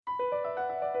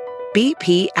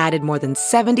BP added more than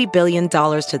 $70 billion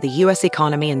to the U.S.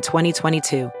 economy in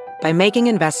 2022 by making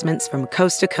investments from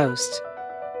coast to coast.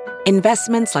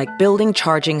 Investments like building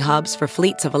charging hubs for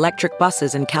fleets of electric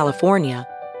buses in California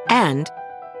and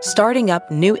starting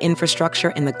up new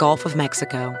infrastructure in the Gulf of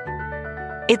Mexico.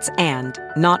 It's and,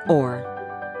 not or.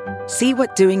 See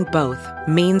what doing both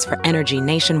means for energy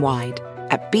nationwide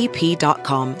at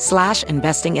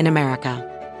bp.com/investing in America.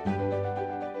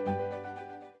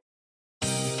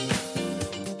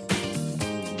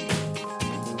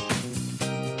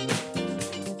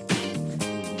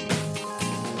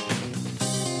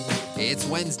 It's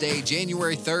Wednesday,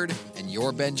 January 3rd, and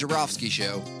your Ben Joravsky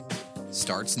Show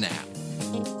starts now.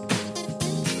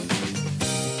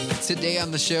 Today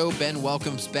on the show, Ben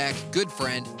welcomes back good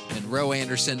friend Monroe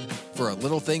Anderson for a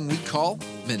little thing we call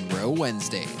Monroe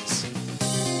Wednesdays.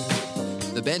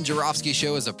 The Ben Joravsky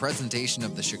Show is a presentation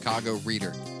of the Chicago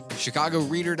Reader.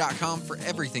 ChicagoReader.com for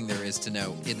everything there is to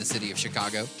know in the city of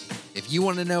Chicago. If you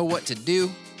want to know what to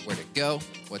do, where to go,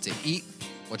 what to eat,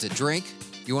 what to drink,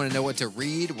 you want to know what to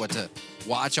read, what to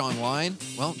watch online,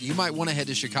 well, you might want to head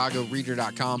to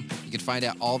ChicagoReader.com. You can find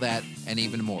out all that and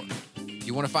even more. If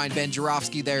you want to find Ben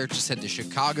Joravsky there, just head to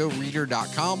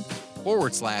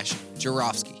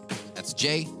ChicagoReader.com/Joravsky. That's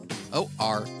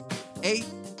J-O-R-A,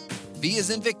 V as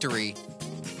in victory,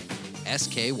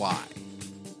 S-K-Y.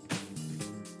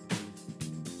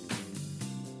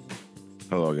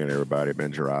 Hello again, everybody.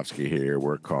 Ben Joravsky here.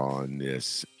 We're calling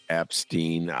this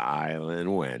Epstein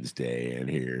Island Wednesday, and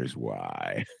here's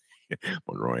why.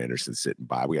 Monroe Anderson sitting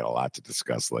by. We got a lot to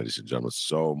discuss, ladies and gentlemen.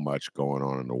 So much going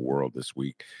on in the world this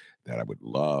week that I would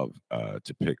love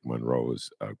to pick Monroe's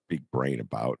big brain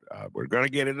about. We're going to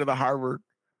get into the Harvard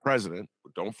president.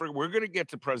 Don't forget, we're going to get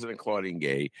to President Claudine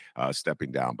Gay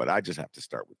stepping down, but I just have to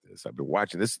start with this. I've been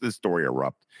watching this story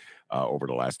erupt over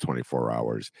the last 24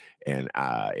 hours, and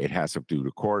it has to do,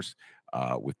 of course,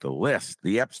 with the list,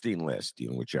 the Epstein list,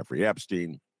 dealing with Jeffrey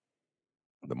Epstein,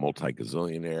 the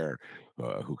multi-gazillionaire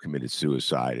who committed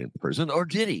suicide in prison. Or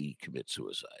did he commit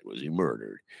suicide? Was he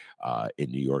murdered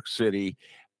in New York City?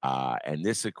 And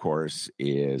this, of course,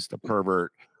 is the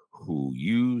pervert who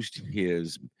used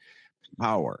his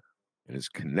power and his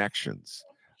connections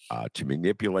to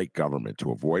manipulate government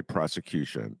to avoid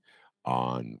prosecution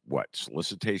on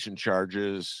solicitation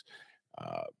charges,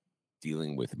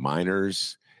 dealing with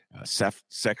minors,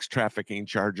 sex trafficking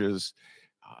charges.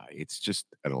 It's just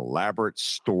an elaborate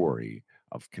story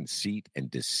of conceit and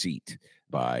deceit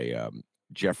by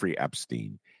Jeffrey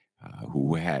Epstein,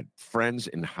 who had friends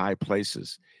in high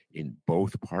places in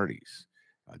both parties,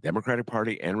 Democratic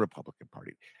Party and Republican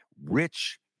Party,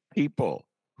 rich people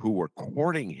who were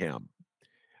courting him.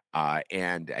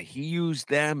 And he used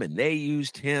them and they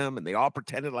used him, and they all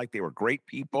pretended like they were great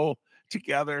people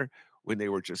together when they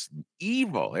were just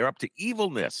evil. They're up to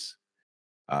evilness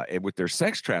and with their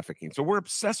sex trafficking. So we're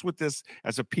obsessed with this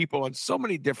as a people on so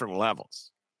many different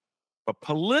levels. But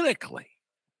politically,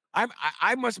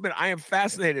 I must admit, I am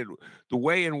fascinated the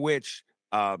way in which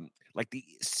like the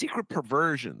secret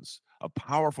perversions of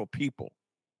powerful people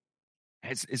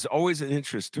is always an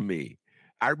interest to me.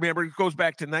 I remember it goes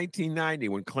back to 1990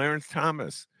 when Clarence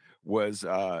Thomas was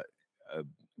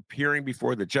appearing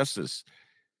before the justice,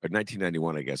 or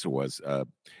 1991, I guess it was,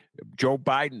 Joe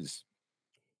Biden's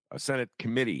Senate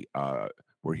committee,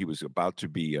 where he was about to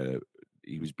be,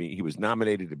 he was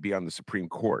nominated to be on the Supreme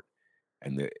Court,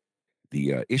 and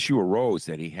the issue arose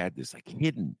that he had this like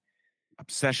hidden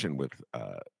obsession with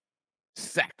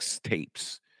sex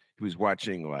tapes. He was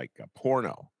watching like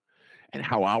porno, and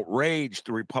how outraged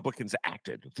the Republicans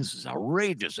acted. This is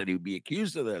outrageous that he would be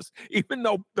accused of this, even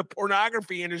though the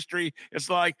pornography industry is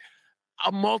like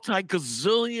a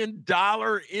multi-gazillion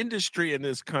dollar industry in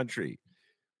this country.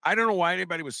 I don't know why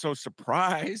anybody was so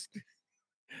surprised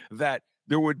that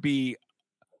there would be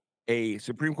a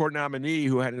Supreme Court nominee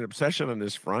who had an obsession on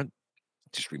this front.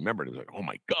 Just remembered, it was like, oh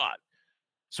my God.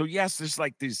 So yes, there's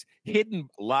like these hidden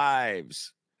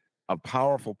lives of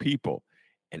powerful people,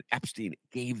 and Epstein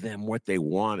gave them what they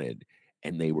wanted,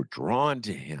 and they were drawn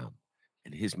to him,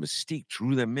 and his mystique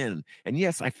drew them in. And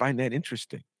yes, I find that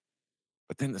interesting.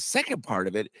 But then the second part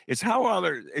of it is how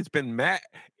it has been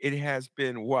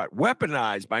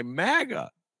weaponized by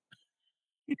MAGA.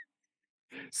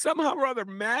 Somehow or other,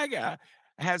 MAGA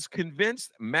has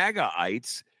convinced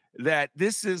MAGAites that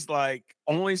this is like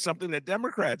only something that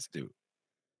Democrats do.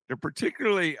 They're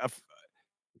particularly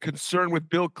concerned with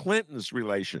Bill Clinton's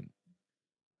relation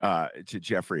to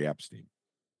Jeffrey Epstein.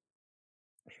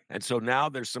 And so now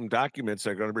there's some documents that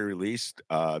are going to be released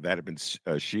that have been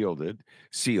sealed,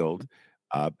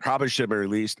 probably should have been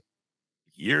released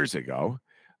years ago,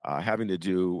 having to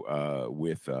do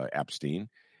with Epstein.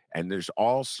 And there's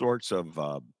all sorts of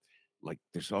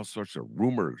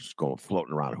rumors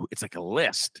floating around. It's like a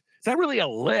list. It's not really a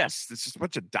list. It's just a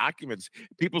bunch of documents.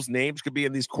 People's names could be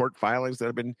in these court filings that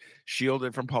have been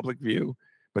shielded from public view.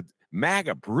 But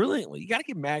MAGA, brilliantly, you got to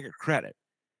give MAGA credit.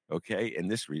 Okay, in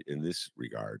this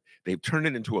regard, they've turned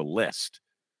it into a list,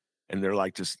 and they're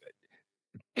like it's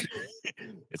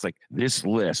like this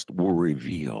list will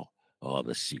reveal all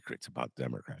the secrets about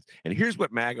Democrats. And here's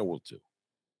what MAGA will do.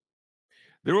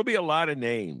 There will be a lot of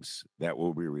names that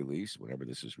will be released whenever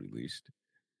this is released.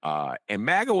 And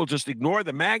MAGA will just ignore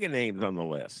the MAGA names on the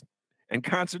list and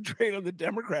concentrate on the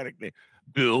Democratic name.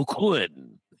 Bill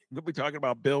Clinton. They'll be talking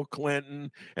about Bill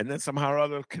Clinton, and then somehow or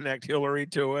other connect Hillary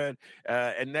to it.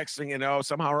 And next thing you know,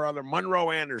 somehow or other,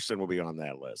 Monroe Anderson will be on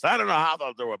that list. I don't know how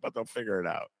they'll do it, but they'll figure it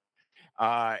out.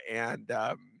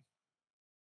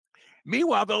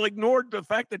 Meanwhile, they'll ignore the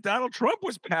fact that Donald Trump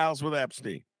was pals with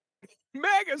Epstein.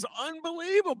 MAGA's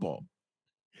unbelievable.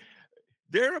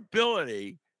 Their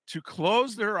ability to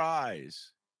close their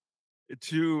eyes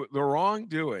to the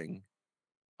wrongdoing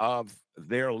of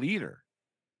their leader,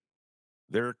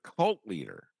 their cult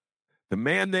leader, the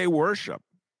man they worship,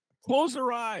 close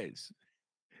their eyes.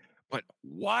 But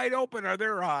wide open are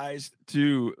their eyes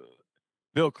to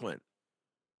Bill Clinton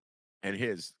and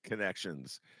his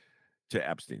connections to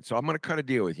Epstein. So I'm going to cut a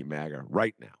deal with you, MAGA,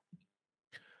 right now.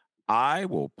 I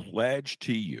will pledge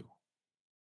to you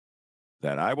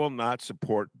that I will not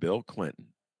support Bill Clinton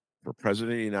for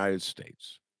president of the United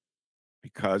States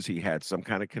because he had some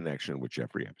kind of connection with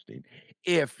Jeffrey Epstein.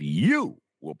 If you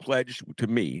will pledge to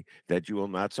me that you will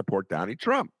not support Donald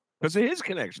Trump because of his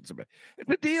connections. It's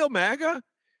a deal, MAGA.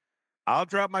 I'll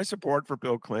drop my support for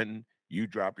Bill Clinton. You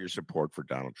drop your support for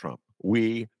Donald Trump.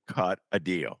 We cut a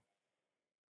deal.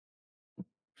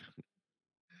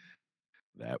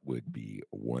 That would be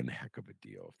one heck of a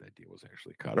deal if that deal was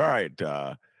actually cut. All right.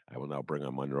 I will now bring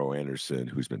on Monroe Anderson,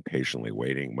 who's been patiently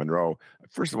waiting. Monroe,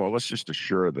 first of all, let's just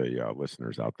assure the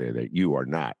listeners out there that you are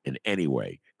not in any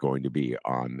way going to be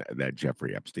on that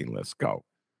Jeffrey Epstein list. Go.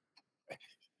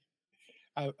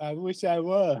 I wish I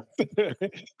was.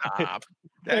 Stop.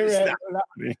 They were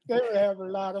having a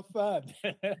lot of fun.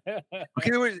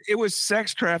 Okay, it was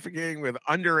sex trafficking with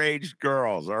underage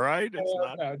girls, all right?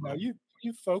 No,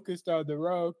 you focused on the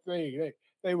wrong thing.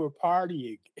 They were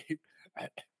partying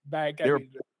back.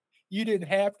 You didn't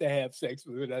have to have sex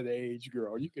with an underage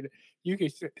girl. You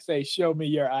could say, "Show me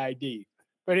your ID."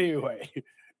 But anyway,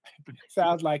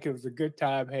 sounds like it was a good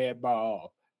time had by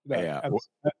all. No, yeah,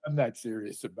 I'm not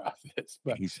serious about this.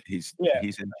 But he's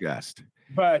in jest.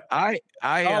 But okay,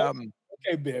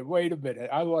 Ben. Wait a minute.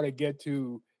 I want to get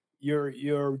to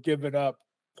your giving up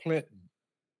Clinton.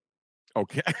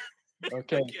 Okay.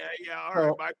 Okay. Yeah. All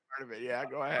right. My part of it. Yeah.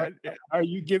 Go ahead. Are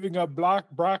you giving up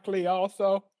broccoli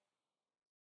also?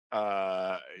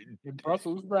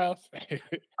 Brussels sprouts.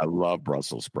 I love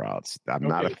Brussels sprouts. I'm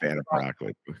not a fan of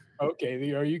broccoli.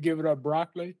 Okay. Are you giving up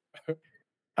broccoli?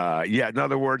 Yeah. In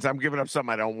other words, I'm giving up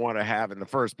something I don't want to have in the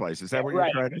first place. Is that what you're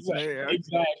trying to say?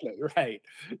 Exactly. Right.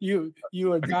 You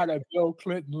are not a Bill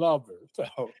Clinton lover, so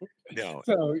no.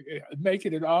 So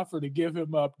making an offer to give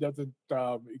him up doesn't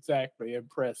exactly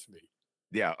impress me.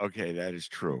 Yeah. Okay, that is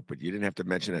true. But you didn't have to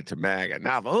mention it to MAGA.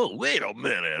 Now, wait a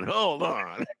minute. Hold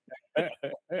on.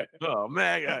 Oh,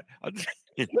 MAGA.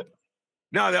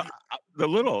 Now, the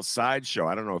little sideshow,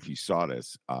 I don't know if you saw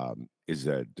this, is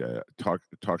that talk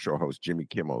show host Jimmy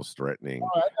Kimmel's threatening.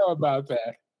 Oh, I know about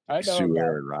that. I know sue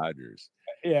Aaron Rodgers.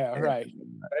 Yeah, right.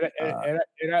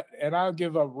 And I'll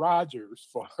give up Rodgers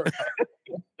for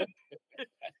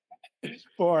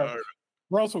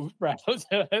Brussels sprouts.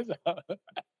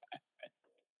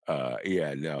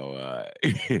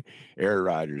 Aaron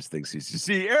Rodgers thinks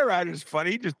Aaron Rodgers is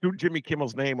funny. He just threw Jimmy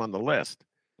Kimmel's name on the list.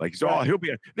 Like, so he'll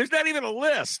be. There's not even a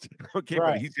list. Okay,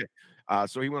 right. But he's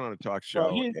so he went on a talk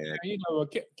show. Well,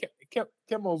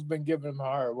 Kimmel's been giving him a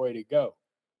hard way to go.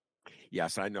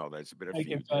 Yes, I know. That's a bit of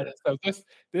so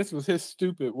this was his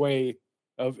stupid way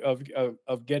of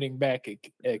getting back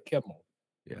at Kimmel.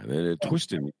 Yeah, and in a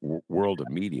twisted world of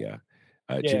media,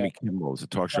 Jimmy Kimmel is a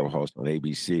talk show host on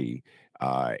ABC,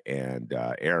 and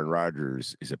Aaron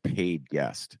Rodgers is a paid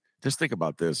guest. Just think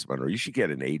about this, Monroe. You should get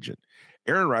an agent.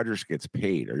 Aaron Rodgers gets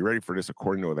paid. Are you ready for this?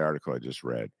 According to the article I just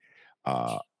read,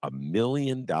 $1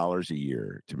 million a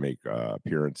year to make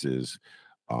appearances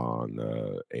on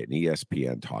an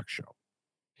ESPN talk show.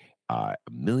 $1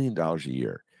 million a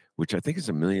year, which I think is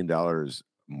 $1 million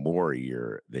more a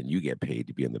year than you get paid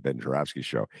to be on the Ben Joravsky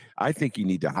Show. I think you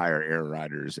need to hire Aaron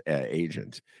Rodgers'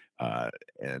 agent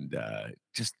and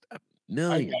just $1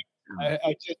 million.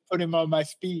 I just put him on my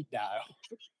speed dial.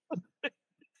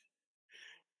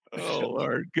 Oh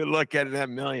Lord, good luck getting that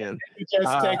million. He just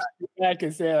texted me back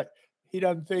and said he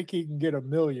doesn't think he can get $1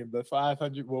 million, but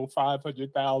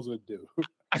 500,000 do.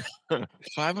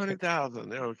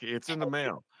 500,000. Okay, it's in the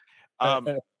mail.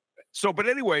 But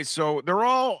anyway, so they're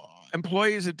all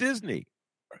employees at Disney.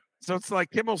 So it's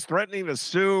like Kimmel's threatening to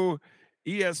sue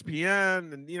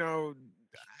ESPN, and I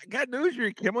got news for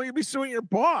you, Kimmel. You'll be suing your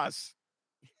boss.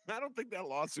 I don't think that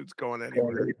lawsuit's going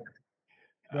anywhere.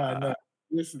 No.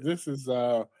 This is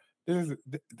a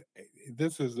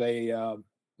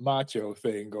macho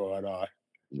thing going on.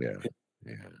 Yeah.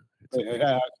 But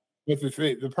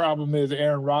the problem is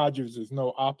Aaron Rodgers is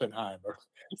no Oppenheimer.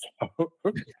 So,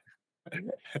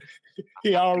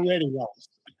 he already lost.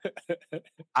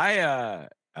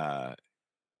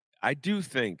 I do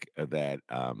think that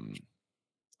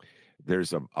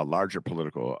there's a larger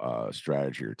political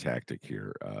strategy or tactic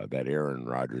here that Aaron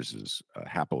Rodgers is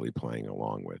happily playing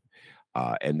along with,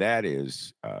 and that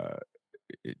is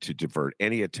to divert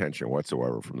any attention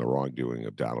whatsoever from the wrongdoing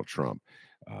of Donald Trump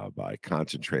by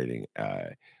concentrating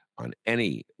on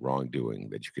any wrongdoing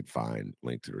that you could find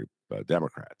linked to the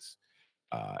Democrats.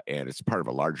 And it's part of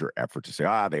a larger effort to say,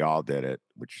 they all did it,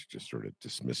 which just sort of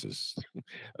dismisses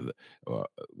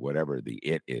whatever the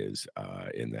it is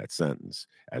in that sentence,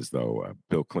 as though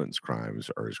Bill Clinton's crimes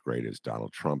are as great as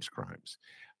Donald Trump's crimes.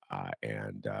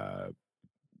 And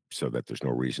so that there's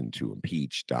no reason to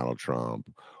impeach Donald Trump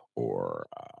or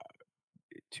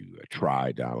to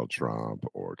try Donald Trump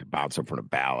or to bounce him from a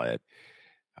ballot,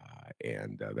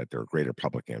 and that there are greater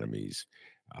public enemies.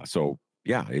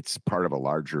 Yeah, it's part of a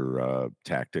larger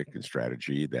tactic and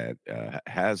strategy that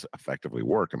has effectively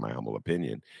worked, in my humble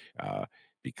opinion,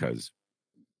 because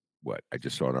I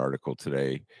just saw an article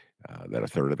today that a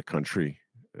third of the country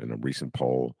in a recent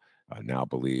poll now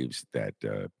believes that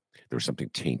there's something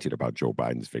tainted about Joe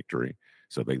Biden's victory.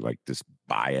 So they just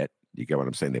buy it. You get what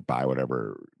I'm saying? They buy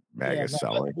whatever MAGA's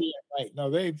selling. Right.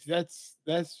 No, that's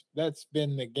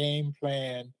been the game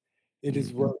plan. It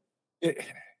is worked.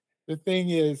 The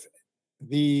thing is,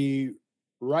 the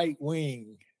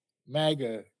right-wing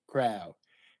MAGA crowd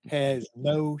has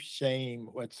no shame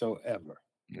whatsoever,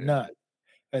 none.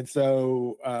 And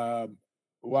so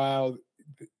while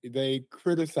they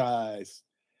criticize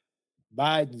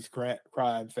Biden's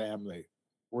crime family,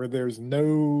 where there's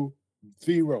no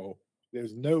evidence,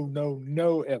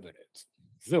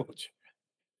 zilch,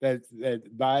 that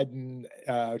Biden,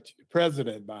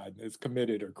 President Biden, has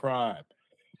committed a crime.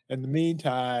 In the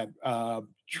meantime,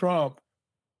 Trump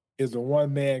is a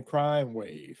one-man crime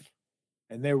wave,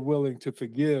 and they're willing to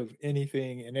forgive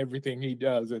anything and everything he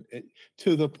does,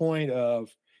 to the point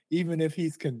of even if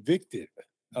he's convicted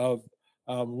of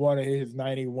one of his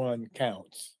 91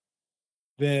 counts,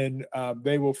 then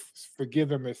they will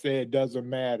forgive him and say it doesn't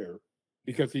matter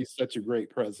because he's such a great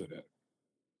president,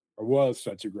 or was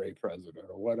such a great president,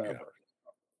 or whatever. Yeah.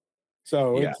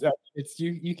 So it's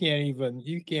you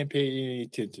can't pay any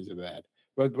attention to that.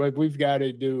 But what we've got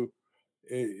to do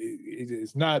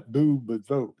is not boo but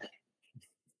vote.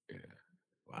 Yeah.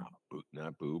 Wow.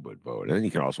 Not boo but vote. And then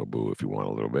you can also boo if you want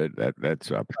a little bit. That's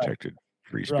protected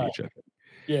free speech, I think.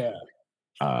 Yeah.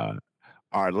 All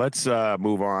right, let's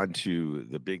move on to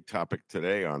the big topic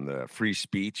today on the free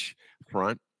speech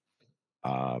front.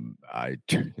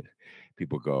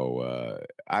 People go,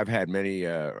 I've had many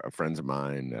friends of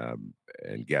mine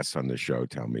and guests on the show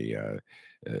tell me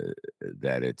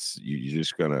that you're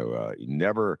just going to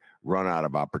never run out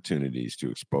of opportunities to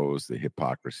expose the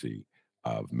hypocrisy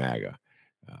of MAGA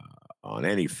on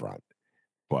any front.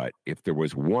 But if there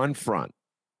was one front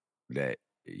that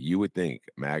you would think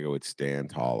MAGA would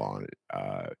stand tall on,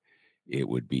 it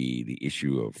would be the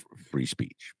issue of free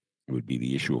speech. It would be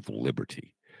the issue of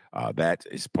liberty. That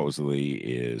supposedly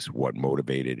is what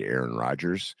motivated Aaron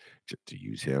Rodgers to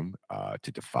use him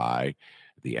to defy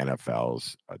the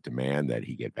NFL's demand that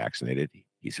he get vaccinated.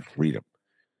 He's a freedom.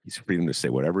 He's freedom to say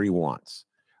whatever he wants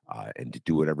and to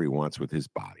do whatever he wants with his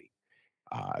body.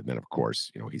 And then, of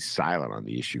course, he's silent on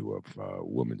the issue of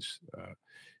women's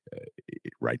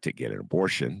right to get an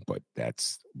abortion. But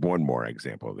that's one more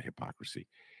example of the hypocrisy.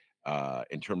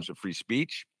 In terms of free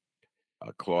speech,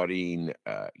 Claudine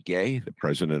Gay, the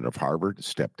president of Harvard,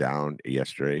 stepped down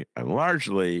yesterday, and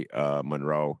largely,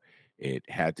 Monroe, it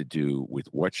had to do with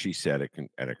what she said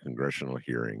at a congressional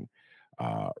hearing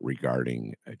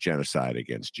regarding genocide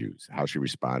against Jews, how she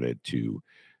responded to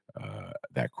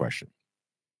that question.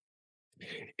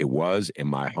 It was, in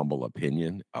my humble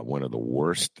opinion, one of the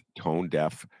worst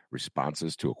tone-deaf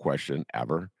responses to a question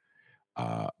ever,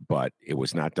 but it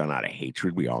was not done out of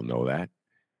hatred. We all know that.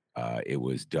 It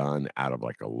was done out of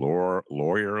like a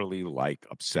lawyerly-like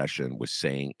obsession with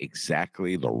saying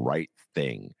exactly the right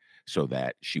thing so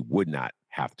that she would not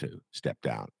have to step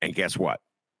down. And guess what?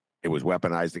 It was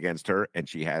weaponized against her, and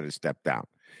she had to step down.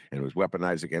 And it was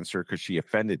weaponized against her because she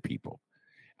offended people.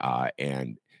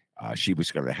 And she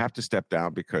was going to have to step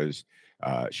down because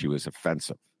she was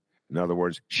offensive. In other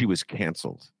words, she was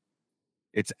canceled.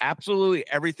 It's absolutely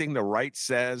everything the right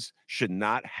says should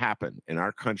not happen in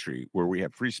our country where we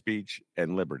have free speech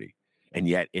and liberty. And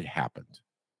yet it happened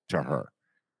to her.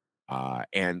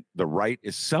 And the right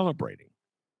is celebrating,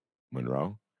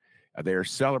 Monroe. They are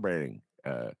celebrating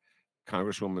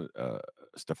Congresswoman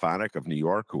Stefanik of New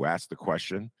York, who asked the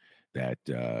question that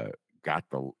got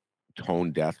the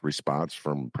tone-deaf response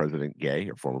from President Gay,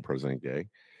 or former President Gay,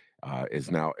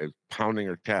 is now pounding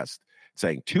her chest,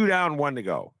 saying 2 down, 1 to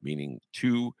go, meaning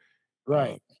two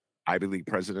Ivy League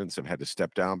presidents have had to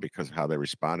step down because of how they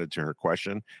responded to her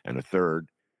question, and a third,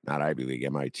 not Ivy League,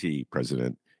 MIT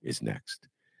president is next.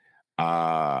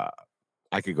 I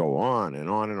could go on and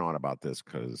on and on about this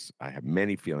because I have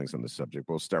many feelings on the subject.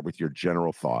 We'll start with your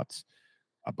general thoughts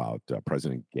about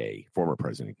President Gay, former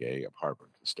President Gay of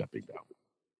Harvard, stepping down.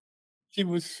 She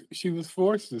was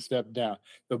forced to step down.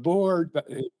 The board,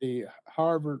 the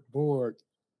Harvard board,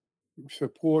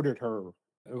 supported her.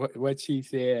 What she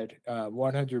said,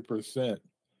 100%,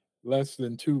 less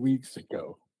than 2 weeks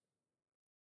ago,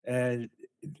 and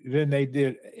then they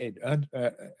did a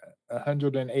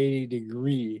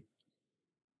 180-degree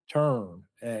turn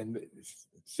and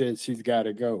said she's got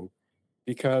to go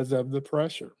because of the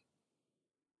pressure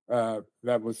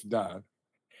that was done.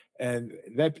 And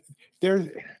that there's,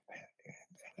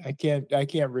 I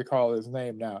can't recall his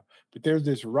name now, but there's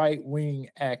this right-wing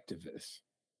activist,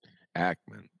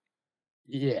 Ackman.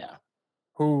 yeah,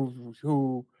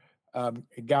 who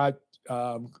got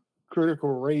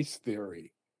critical race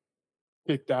theory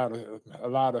kicked out of a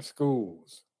lot of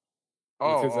schools.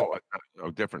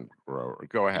 Different.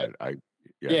 Go ahead.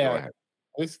 Go ahead.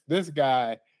 This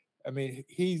guy, I mean,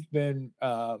 he's been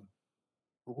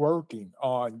working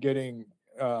on getting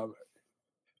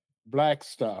black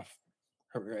stuff,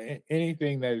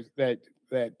 anything that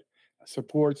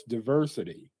supports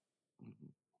diversity.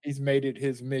 He's made it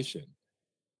his mission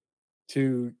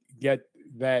to get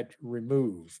that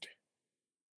removed.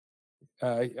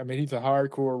 I mean, he's a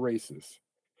hardcore racist,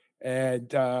 and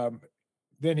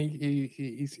then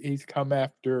he's come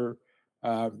after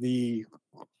the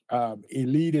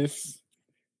elitist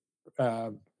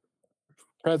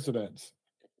presidents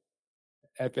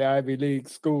at the Ivy League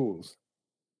schools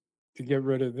to get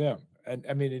rid of them. And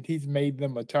I mean, and he's made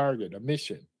them a target, a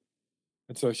mission.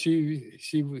 And so she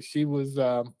was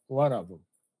one of them.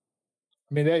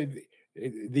 I mean,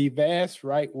 the vast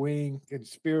right wing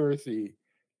conspiracy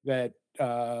that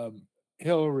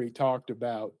Hillary talked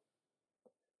about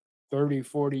 30,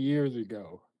 40 years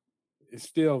ago is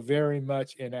still very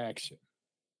much in action.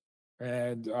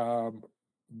 And the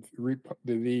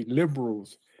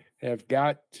liberals have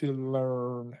got to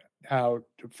learn how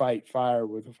to fight fire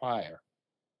with fire.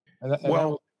 And that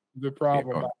was the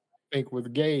problem, I think,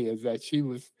 with Gay, is that she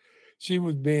was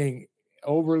being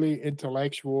overly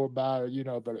intellectual about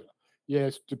it, but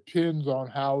yes, depends on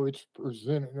how it's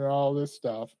presented and all this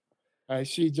stuff. And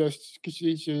she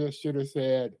should have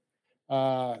said,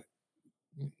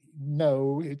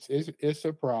 no, it's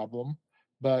a problem,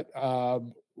 but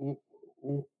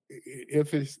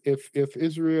if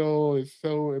Israel is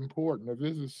so important, if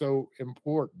this is so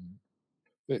important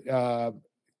that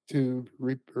to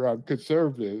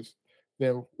conservatives,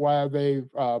 then why are they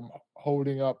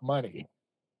holding up money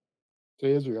to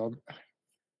Israel?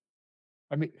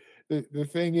 I mean, the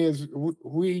thing is,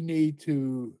 we need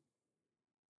to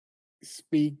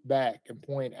speak back and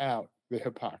point out the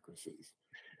hypocrisies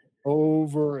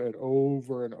over and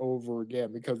over and over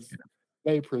again, because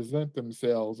they present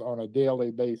themselves on a daily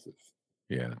basis.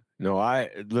 Yeah. No,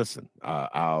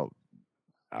 I'll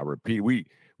repeat. We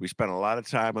spent a lot of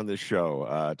time on this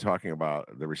show talking about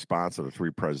the response of the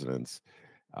three presidents,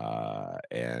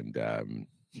 and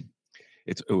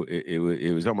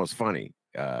it was almost funny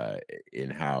in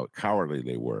how cowardly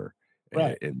they were,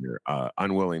 in their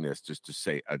unwillingness just to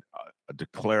say a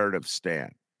declarative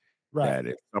stand. Right. That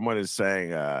if someone is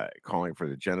saying calling for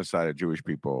the genocide of Jewish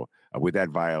people, would that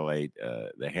violate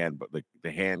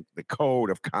the code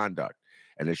of conduct?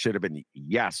 And it should have been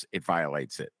yes, it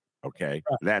violates it. Okay,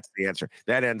 that's the answer.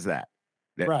 That ends that.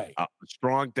 Right. A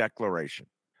strong declaration.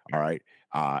 All right,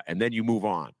 and then you move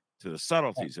on to the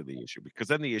subtleties of the issue, because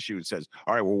then the issue says,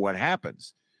 all right, well, what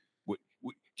happens? Do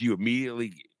you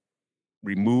immediately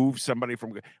remove somebody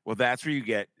from? Well, that's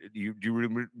where you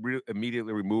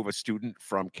immediately remove a student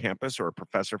from campus or a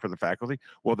professor from the faculty.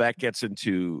 Well, that gets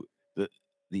into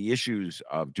the issues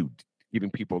of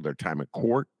giving people their time in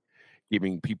court,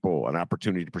 giving people an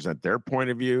opportunity to present their point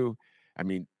of view. I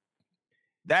mean,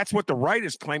 that's what the right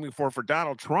is claiming for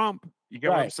Donald Trump. You get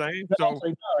what I'm saying? Exactly.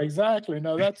 No, exactly.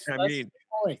 No, that's I that's mean, the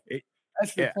point.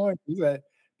 That's the yeah, point. Is that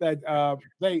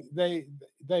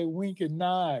they wink and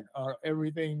nod on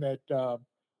everything that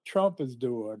Trump is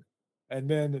doing, and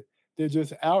then they're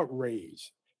just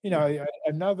outraged.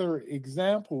 Another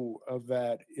example of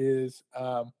that is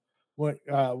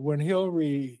when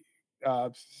Hillary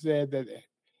said that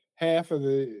half of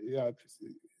the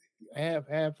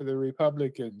half of the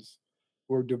Republicans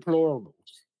were deplorables.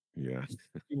 yeah,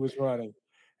 He was running,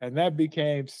 and that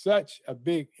became such a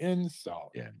big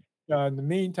insult. yeah. In the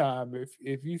meantime,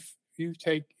 if you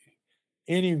take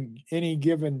any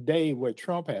given day what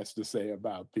Trump has to say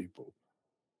about people,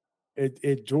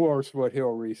 it dwarfs what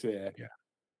Hillary said, Yeah.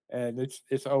 and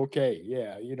it's okay.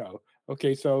 Yeah,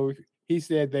 okay. So he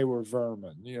said they were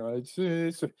vermin. It's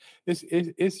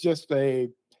just a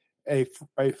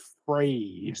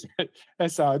phrase.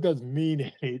 That's all. It doesn't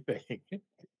mean anything.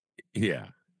 Yeah.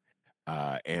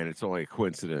 And it's only a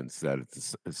coincidence that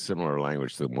it's a similar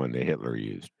language to the one that Hitler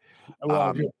used.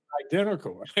 Well,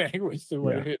 identical language to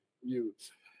what Yeah. Hitler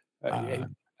used.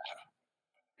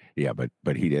 Yeah,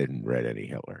 but he didn't read any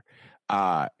Hitler.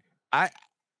 I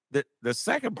the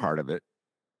second part of it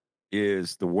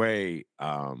is the way.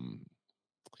 Oh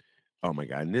my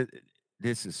God, and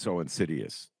this is so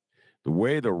insidious. The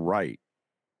way the right,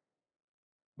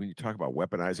 when you talk about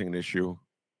weaponizing an issue,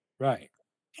 Right.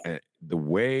 the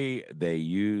way they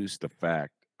use the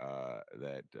fact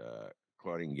that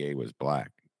Claudine Gay was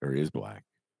black or is black,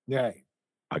 Right.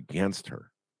 against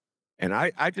her. And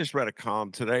I just read a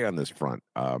column today on this front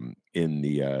in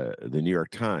the New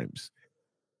York Times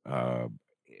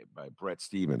by Brett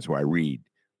Stevens, who I read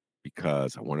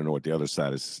because I want to know what the other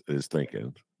side is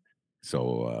thinking.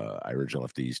 So I urge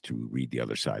lefties to read the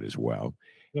other side as well.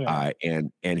 Yeah.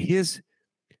 And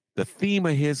the theme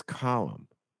of his column,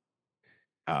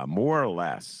 more or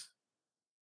less,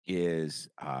 is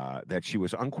that she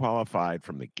was unqualified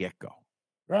from the get-go.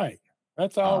 Right.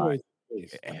 That's always the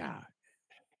case. Yeah.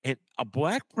 And a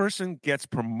black person gets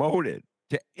promoted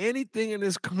to anything in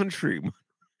this country,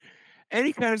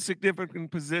 any kind of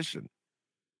significant position.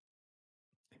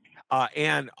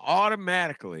 And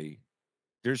automatically,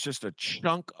 there's just a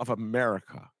chunk of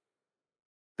America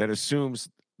that assumes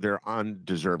they're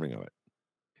undeserving of it.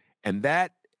 And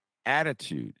that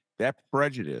attitude, that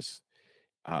prejudice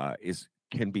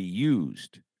can be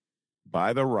used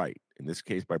by the right, in this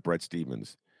case by Brett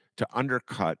Stevens, to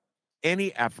undercut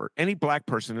any effort, any black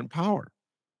person in power.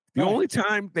 The only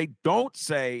time they don't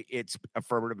say it's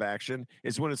affirmative action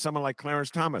is when it's someone like Clarence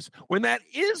Thomas, when that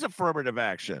is affirmative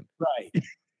action. Right.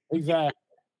 Exactly.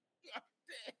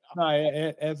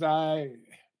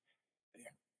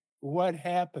 What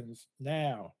happens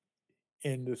now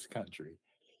in this country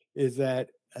is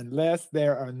that unless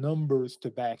there are numbers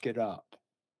to back it up,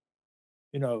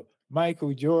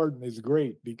 Michael Jordan is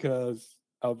great because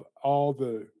of all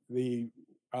the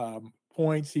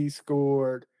points he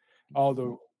scored, all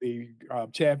the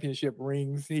championship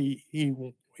rings he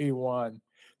won.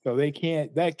 So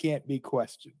that can't be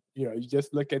questioned. You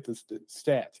just look at the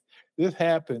stats. This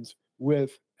happens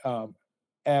with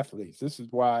athletes. This is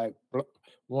why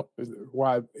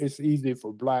it's easy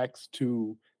for blacks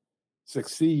to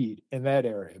succeed in that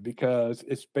area, because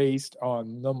it's based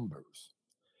on numbers.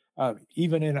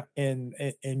 Even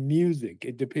in music,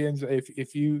 it depends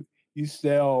if you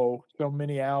sell so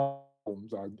many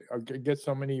albums or get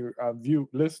so many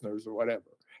listeners or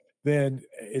whatever, then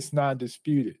it's not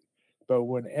disputed. But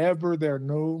whenever there are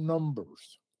no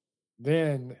numbers,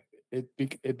 then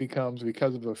it becomes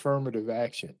because of affirmative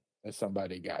action that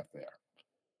somebody got there.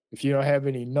 If you don't have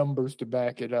any numbers to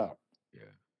back it up,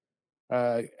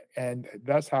 and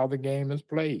that's how the game is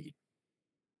played.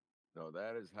 No,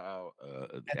 that is how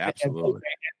absolutely. And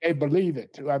they believe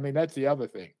it too. I mean, that's the other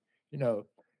thing.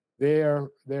 They're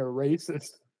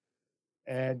racist,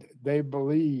 and they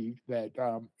believe that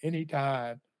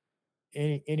anytime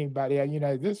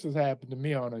anybody, this has happened to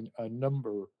me on a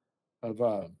number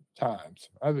of times.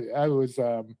 I was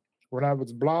when I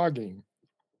was blogging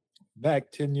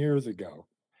back 10 years ago.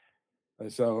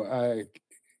 And so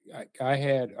I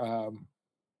had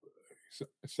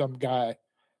some guy.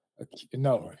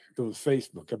 No, it was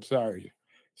Facebook. I'm sorry.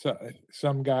 So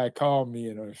some guy called me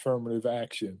an affirmative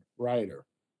action writer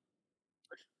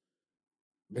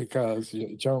because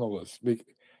journalist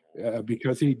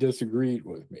because he disagreed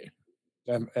with me,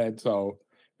 and so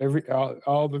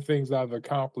all the things I've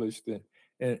accomplished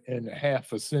in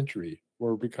half a century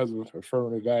were because of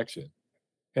affirmative action.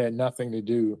 Had nothing to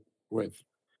do with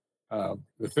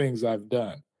the things I've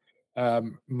done.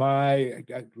 When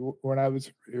I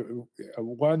was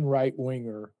one right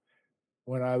winger,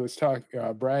 when I was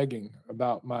bragging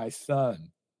about my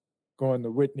son going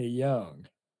to Whitney Young,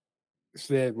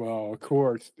 said, "Well, of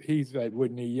course he's at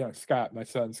Whitney Young. Scott, my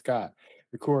son Scott,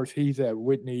 of course he's at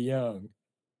Whitney Young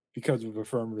because of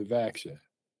affirmative action.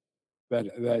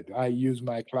 That I use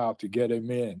my clout to get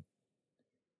him in."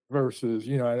 Versus,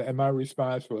 and my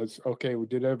response was, "Okay, well,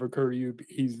 did it ever occur to you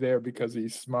he's there because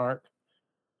he's smart?"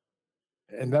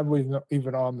 And that wasn't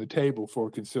even on the table for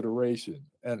consideration.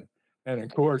 And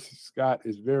of course, Scott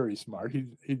is very smart.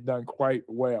 He's done quite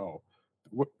well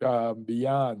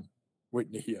beyond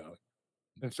Whitney Young.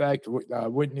 In fact,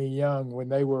 Whitney Young, when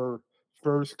they were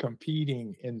first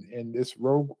competing in this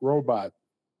robot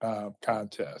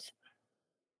contest,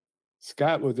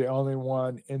 Scott was the only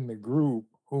one in the group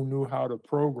who knew how to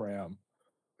program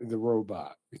the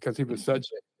robot because he was such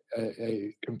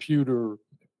a computer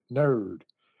nerd.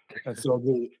 And so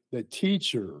the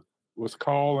teacher was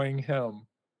calling him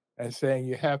and saying,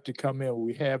 "You have to come in.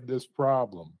 We have this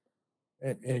problem."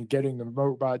 And getting the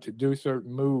robot to do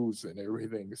certain moves and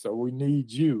everything. So we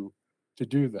need you to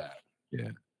do that.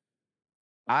 Yeah.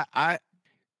 I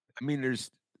mean,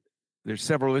 there's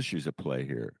several issues at play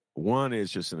here. One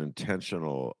is just an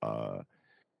intentional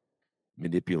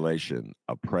manipulation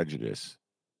of prejudice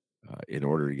in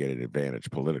order to get an advantage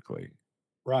politically.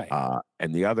 Right.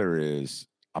 And the other is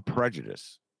a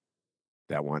prejudice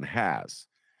that one has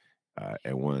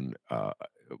and one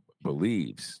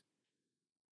believes.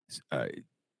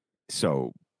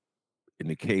 So in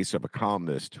the case of a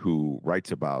columnist who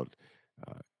writes about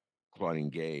Claudine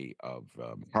Gay of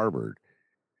Harvard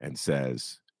and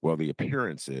says, well, the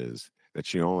appearance is that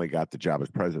she only got the job as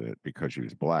president because she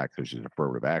was black, so she's an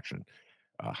affirmative action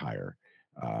hire.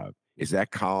 Is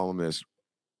that columnist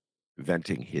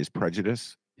venting his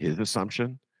prejudice, his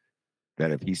assumption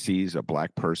that if he sees a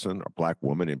black person, a black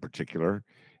woman in particular,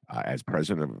 as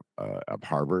president of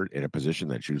Harvard in a position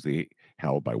that's usually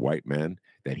held by white men,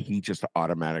 that he just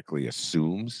automatically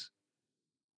assumes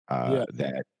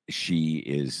that she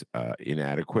is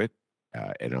inadequate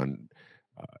and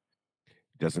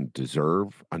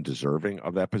undeserving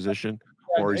of that position?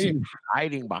 Or is he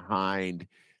hiding behind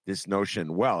this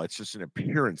notion, well, it's just an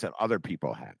appearance that other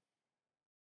people have?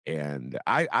 And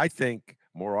I think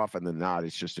more often than not,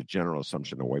 it's just a general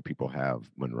assumption the white people have,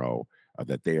 Monroe,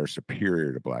 that they are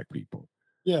superior to black people.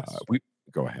 Yes.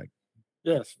 Go ahead.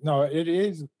 Yes. No, it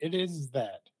is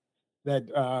that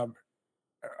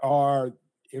are,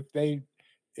 if they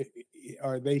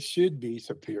or they should be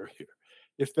superior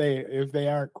if they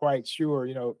aren't quite sure.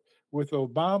 With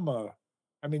Obama,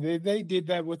 I mean, they did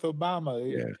that with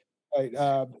Obama.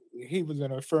 Yeah. He was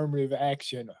an affirmative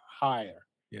action hire.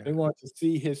 Yeah. They want to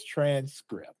see his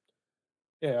transcript.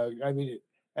 I mean,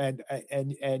 and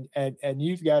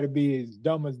you've got to be as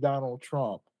dumb as Donald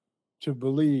Trump to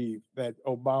believe that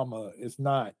Obama is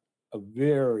not a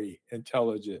very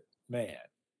intelligent man.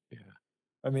 Yeah.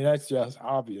 I mean, that's just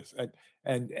obvious. But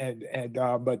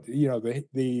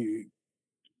the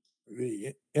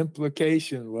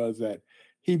implication was that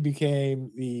he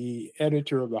became the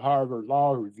editor of the Harvard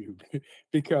Law Review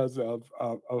because of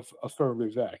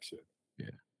affirmative action. Yeah.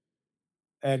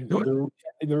 And the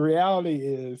reality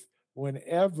is,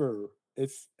 whenever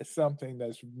it's something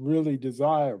that's really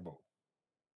desirable,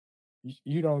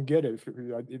 you don't get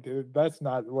it. That's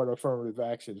not what affirmative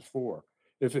action is for.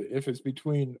 If it's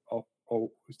between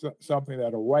something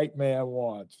that a white man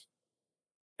wants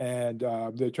and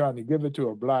they're trying to give it to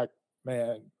a black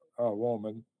man or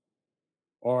woman,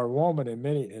 or a woman in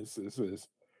many instances,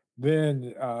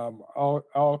 then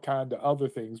all kinds of other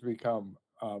things become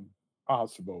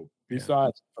possible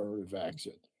besides affirmative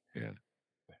action. Yeah.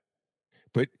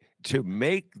 But to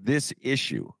make this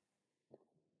issue,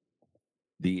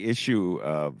 the issue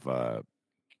of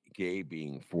Gay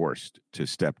being forced to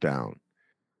step down,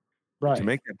 right, to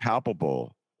make it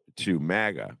palpable to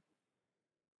MAGA,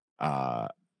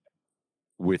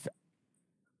 with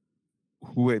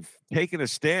who have taken a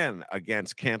stand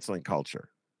against canceling culture.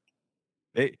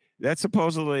 That's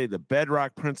supposedly the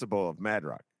bedrock principle of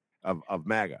MAGA.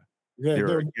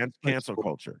 They're against cancel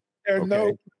culture. There are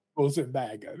no principles in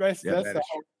MAGA. That's the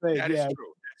whole thing. That is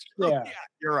true. That's true. Yeah,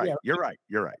 you're right.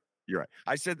 You're right.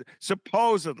 I said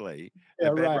supposedly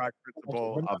the bedrock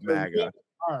principle of MAGA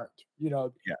aren't.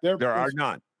 There are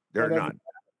none. There are none.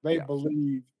 They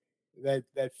believe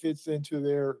that fits into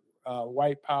their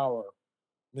white power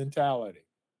mentality.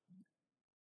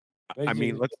 I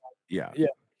mean,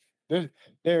 they're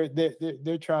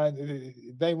trying.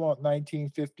 They want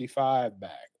 1955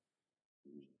 back.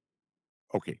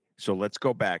 Okay, so let's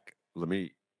go back. Let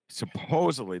me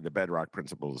supposedly the bedrock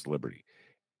principle is liberty.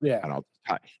 Yeah. And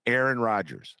Aaron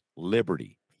Rodgers,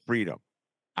 liberty, freedom.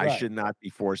 I Right. should not be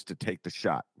forced to take the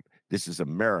shot. This is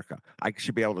America. I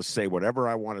should be able to say whatever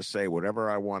I want to say, whatever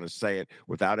I want to say it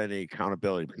without any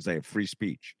accountability because I have free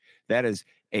speech. That is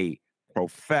a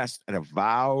professed and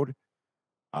avowed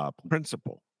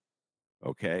principle,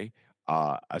 okay,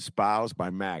 espoused by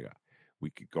MAGA. We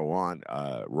could go on.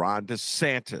 Ron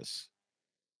DeSantis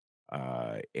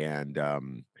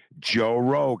and Joe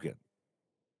Rogan.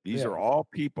 These are all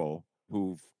people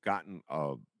who've gotten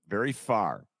very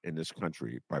far in this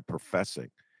country by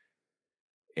professing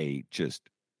a just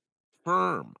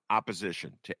firm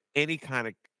opposition to any kind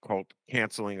of cult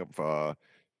canceling of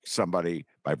somebody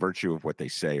by virtue of what they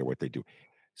say or what they do.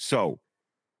 So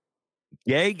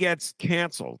Gay gets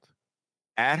canceled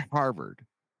at Harvard,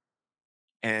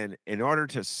 and in order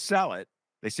to sell it,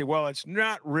 they say, well, it's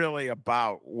not really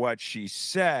about what she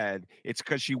said. It's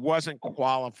because she wasn't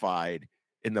qualified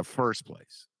in the first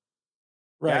place.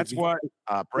 Right. That's what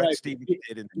Brett Stevens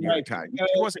did in the New York Times.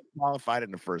 She wasn't qualified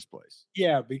in the first place.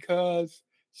 Yeah, because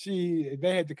they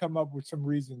had to come up with some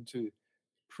reason to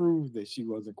prove that she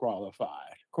wasn't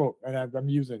qualified. Quote, and I'm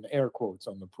using air quotes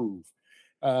on the proof.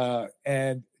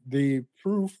 And the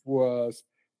proof was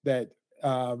that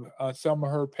on some of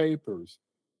her papers,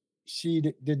 she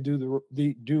didn't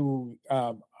do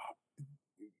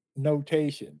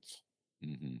notations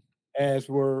as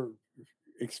were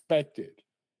expected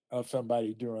of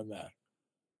somebody doing that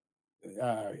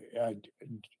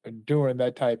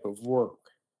type of work.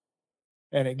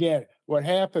 And again, what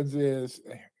happens is,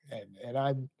 and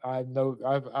I know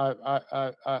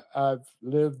I've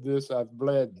lived this, I've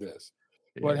bled this.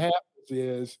 Yeah. What happens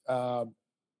is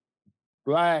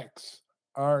blacks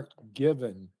aren't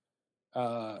given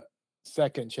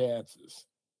second chances.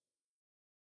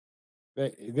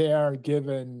 They aren't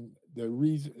given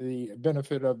the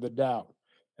benefit of the doubt.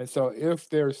 And so if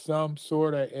there's some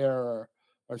sort of error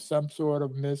or some sort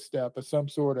of misstep or some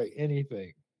sort of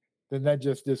anything, then that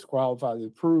just disqualifies.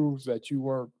 It proves that you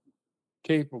weren't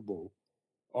capable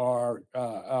or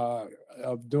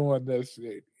of doing this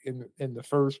in the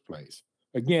first place.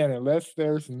 Again, unless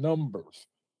there's numbers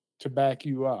to back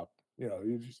you up,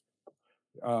 you just,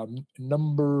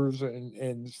 numbers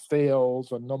and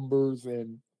sales or numbers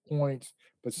and points,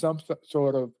 but some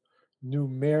sort of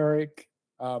numeric,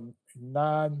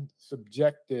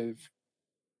 non-subjective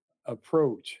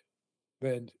approach,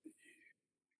 then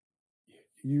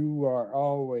you are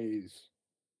always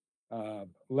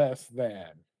less than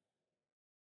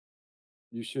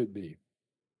you should be.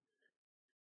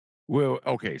 Well,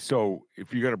 okay, so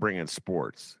if you're going to bring in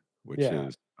sports, which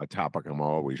is a topic I'm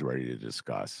always ready to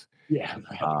discuss. Yeah.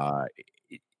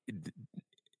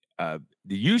 There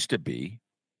used to be,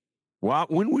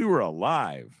 when we were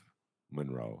alive,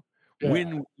 Monroe,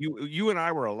 when you and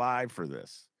I were alive for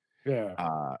this,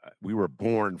 we were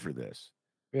born for this.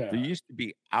 There used to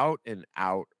be out and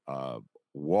out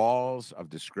walls of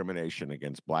discrimination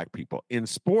against black people in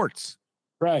sports.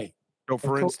 Right. So,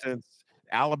 for instance,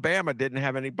 Alabama didn't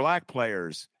have any black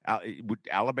players.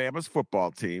 Alabama's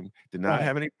football team did not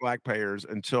have any black players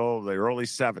until the early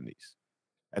 70s.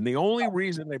 And the only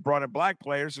reason they brought in black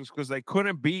players is because they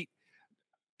couldn't beat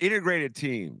integrated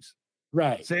teams.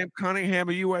 Right. Sam Cunningham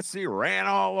of USC ran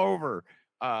all over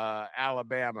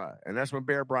Alabama. And that's when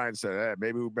Bear Bryant said, hey,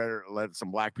 maybe we better let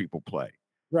some black people play.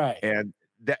 Right. And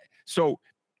so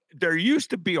there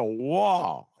used to be a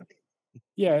wall.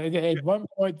 Yeah, at one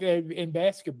point in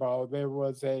basketball, there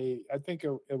was I think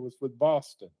it was with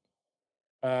Boston.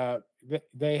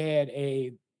 They had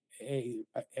a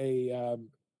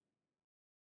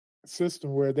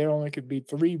system where there only could be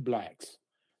 3 blacks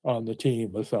on the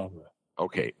team or something.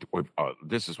 Okay,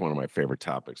 this is one of my favorite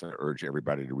topics. I urge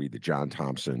everybody to read the John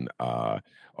Thompson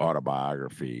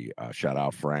autobiography. Shout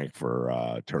out Frank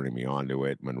for turning me on to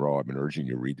it. Monroe, I've been urging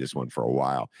you to read this one for a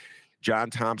while.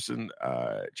 John Thompson,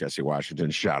 Jesse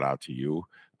Washington, shout out to you,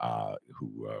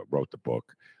 who wrote the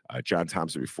book. John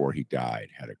Thompson, before he died,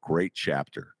 had a great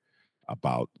chapter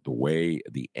about the way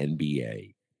the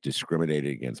NBA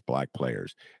discriminated against black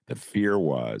players. The fear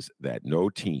was that no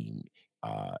team,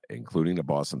 including the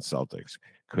Boston Celtics,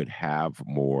 could have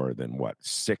more than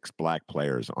 6 black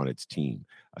players on its team.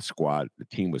 A squad, the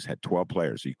team had 12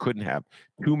 players. So you couldn't have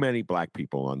too many black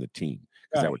people on the team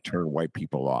because that would turn white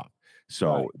people off.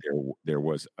 So there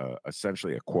was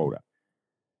essentially a quota.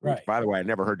 Which, by the way, I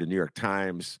never heard the New York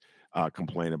Times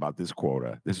complain about this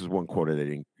quota. This is one quota they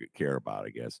didn't care about, I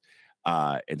guess.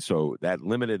 And so that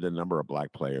limited the number of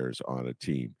black players on a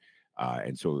team.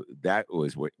 And so that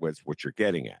was what you're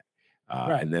getting at.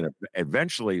 And then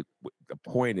eventually the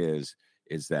point is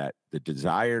is that the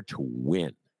desire to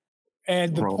win.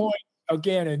 And the point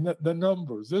again, and the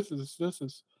numbers. This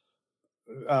is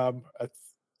a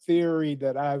theory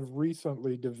that I've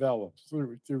recently developed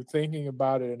through thinking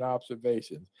about it and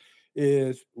observations.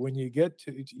 Is when you get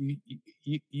to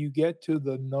you get to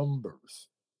the numbers.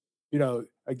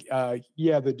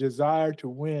 The desire to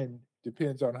win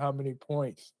depends on how many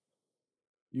points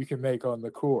you can make on the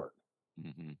court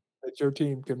that your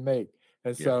team can make.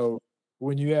 And so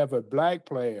when you have a black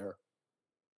player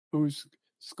who's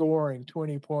scoring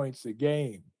 20 points a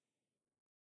game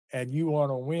and you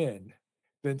want to win,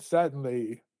 then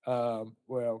suddenly,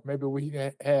 maybe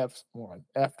we have one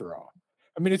after all.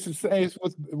 I mean, it's the same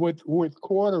with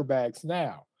quarterbacks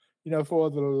now. For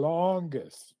the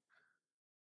longest,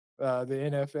 the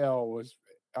NFL was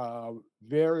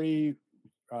very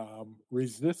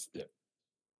resistant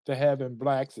to having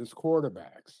blacks as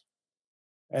quarterbacks,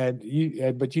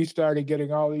 but you started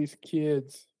getting all these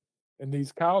kids and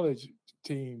these college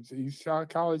teams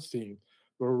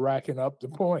were racking up the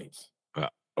points.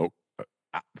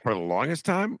 For the longest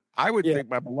time, I would think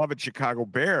my beloved Chicago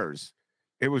Bears,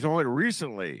 it was only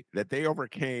recently that they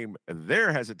overcame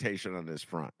their hesitation on this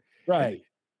front. Right. And,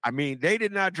 I mean, they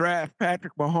did not draft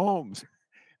Patrick Mahomes.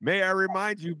 May I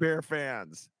remind you, Bear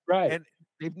fans. Right. And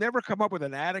they've never come up with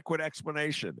an adequate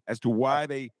explanation as to why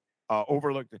they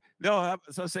overlooked it. They'll have,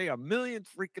 say, a million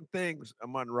freaking things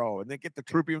on Monroe, and they get the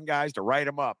Tribune guys to write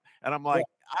them up. And I'm like,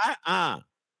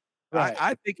 Right.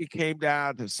 I think it came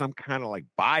down to some kind of like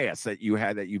bias that you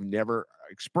had that you've never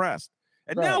expressed.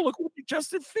 And now look what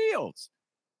Justin Fields.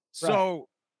 So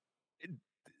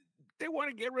they want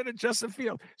to get rid of Justin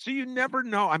Fields. So you never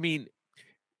know. I mean,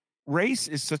 race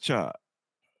is such a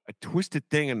twisted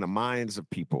thing in the minds of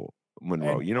people,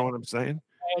 Monroe. You know what I'm saying?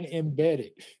 And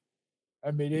embedded.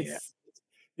 I mean,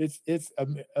 it's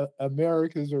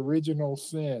America's original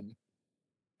sin,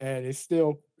 and it's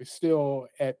still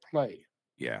at play.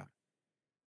 Yeah.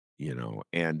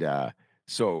 And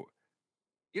so,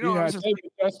 they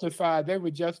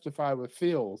would justify with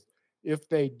Fields if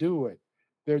they do it.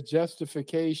 Their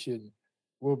justification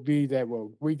will be that,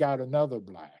 we got another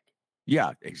black.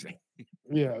 Yeah, exactly.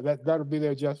 That'll be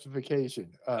their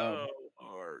justification.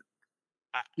 Lord.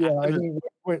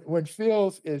 When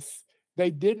Fields they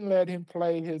didn't let him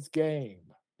play his game.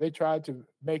 They tried to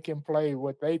make him play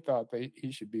what they thought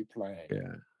he should be playing.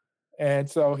 Yeah. And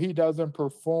so he doesn't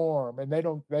perform, and they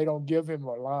don't give him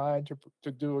a line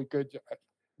to do a good job. I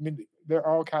mean, there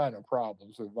are all kind of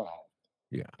problems involved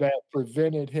that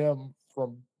prevented him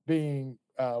from being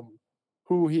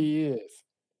who he is.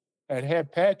 And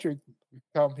had Patrick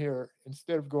come here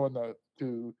instead of going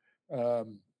to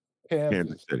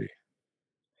Kansas City,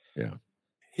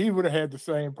 he would have had the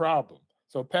same problem.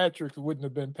 So Patrick wouldn't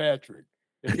have been Patrick.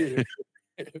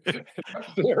 I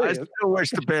still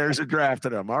wish the Bears had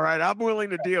drafted him. All right, I'm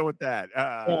willing to deal with that.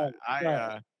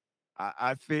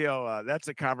 I feel that's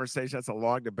a conversation. That's a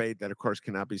long debate that, of course,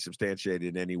 cannot be substantiated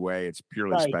in any way. It's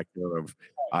purely speculative.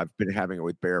 I've been having it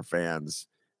with Bear fans.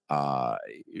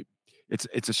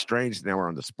 It's a strange. Now we're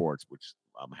on the sports, which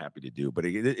I'm happy to do, but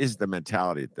it is the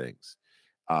mentality of things.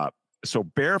 So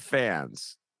Bear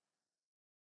fans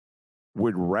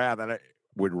would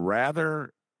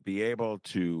rather be able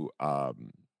to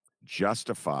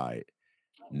justify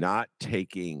not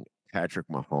taking Patrick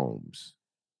Mahomes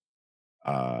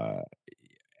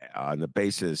on the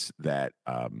basis that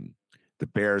the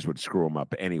Bears would screw him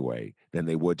up anyway than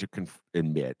they would to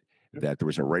admit that there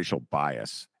was a racial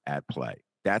bias at play.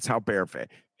 That's how Bear fan.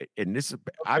 And this is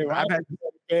I'm not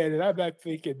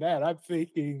thinking that. I'm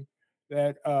thinking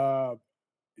that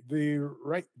the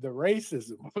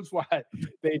racism was why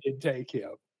they didn't take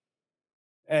him.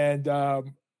 And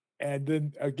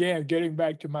then again, getting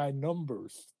back to my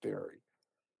numbers theory,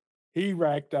 he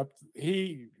racked up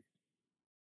the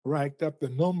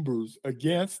numbers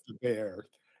against the Bears,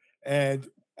 and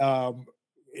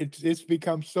it's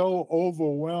become so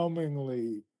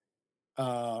overwhelmingly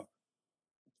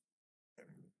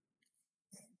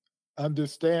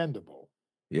understandable.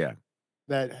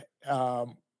 That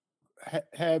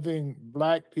having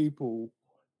black people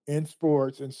in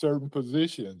sports in certain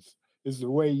positions is the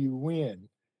way you win.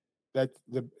 That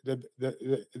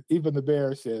even the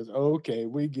Bears says, okay,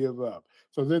 we give up.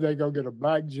 So then they go get a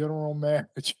black general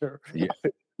manager.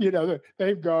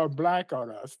 They've gone black on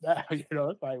us now.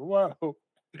 It's like, whoa.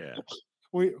 Yeah.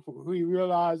 We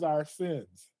realize our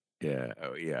sins. Yeah.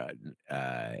 Oh, yeah.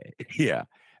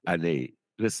 And they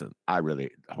listen. I really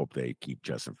hope they keep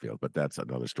Justin Fields, but that's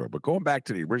another story. But going back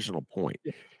to the original point,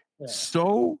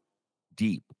 so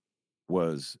deep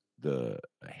was the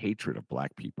hatred of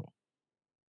black people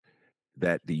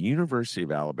that the University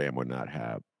of Alabama would not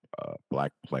have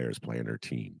black players playing their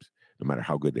teams, no matter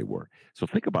how good they were. So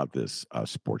think about this,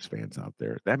 sports fans out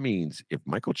there. That means if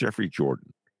Michael Jeffrey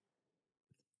Jordan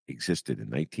existed in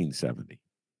 1970,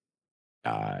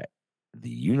 the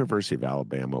University of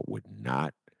Alabama would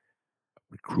not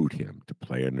recruit him to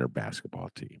play in their basketball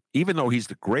team, even though he's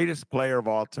the greatest player of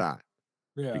all time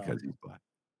Yeah. because he's black.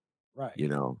 Right. You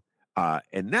know,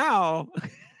 and now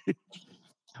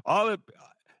all the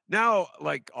now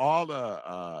like all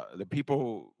the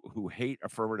people who hate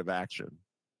affirmative action,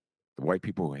 the white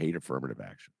people who hate affirmative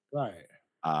action, Right.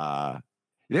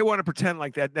 they want to pretend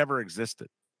like that never existed.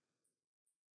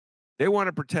 They want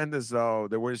to pretend as though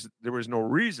there was no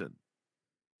reason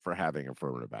for having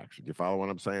affirmative action. Do you follow what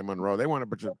I'm saying, Monroe? They want to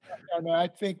pretend. I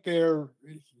think they're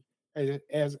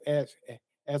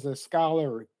as a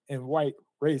scholar in white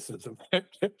racism.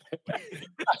 The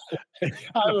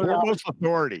foremost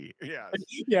authority. Yes.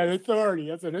 Yeah, the authority.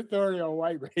 That's an authority on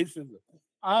white racism.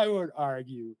 I would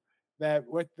argue that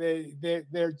what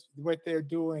they're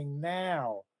doing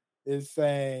now is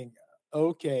saying,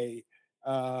 okay,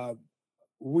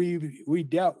 we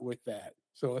dealt with that,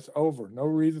 so it's over. No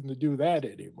reason to do that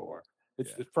anymore.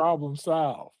 It's the problem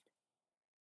solved,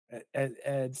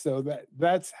 and so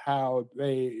that's how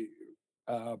they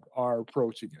are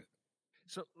approaching it.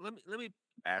 So let me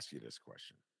ask you this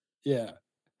question. Yeah.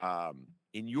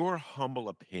 In your humble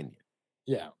opinion,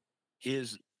 Yeah.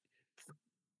 is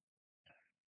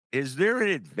there an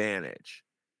advantage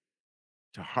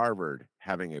to Harvard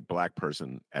having a black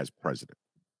person as president?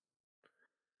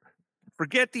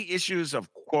 Forget the issues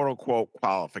of quote unquote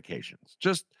qualifications,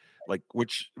 just like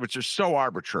which are so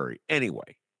arbitrary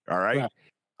anyway. All right.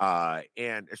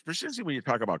 And especially when you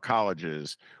talk about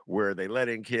colleges where they let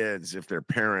in kids if their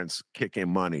parents kick in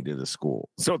money to the school.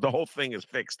 So the whole thing is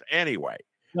fixed anyway.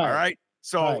 All right.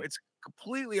 So it's a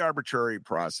completely arbitrary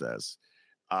process.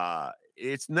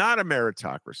 It's not a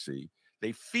meritocracy.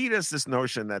 They feed us this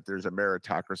notion that there's a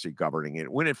meritocracy governing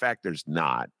it, when in fact there's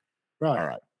not. Right. All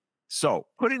right. So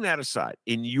putting that aside,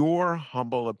 in your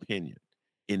humble opinion,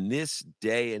 in this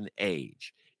day and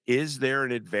age, is there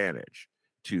an advantage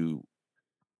to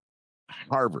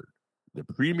Harvard, the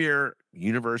premier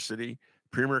university,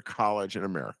 premier college in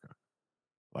America,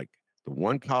 like the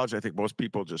one college I think most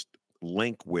people just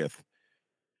link with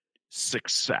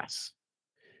success?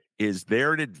 Is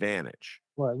there an advantage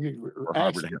Well, for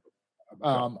Harvard?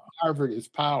 Harvard is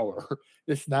power.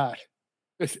 It's not.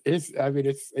 It's. I mean,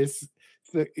 it's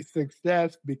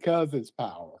success because it's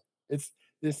power. It's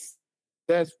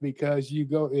success because you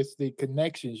go. It's the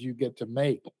connections you get to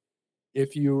make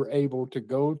if you're able to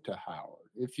go to Howard.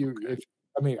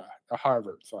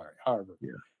 Harvard. Sorry, Harvard.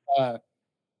 Yeah.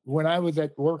 When I was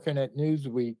working at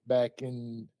Newsweek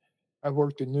I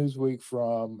worked at Newsweek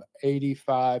from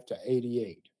 '85 to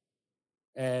 '88,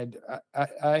 and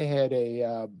I had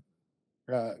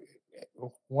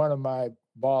one of my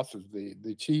bosses,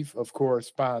 the chief of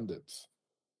correspondence,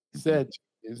 said,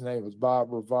 his name was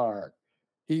Bob Rivard.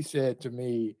 He said to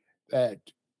me that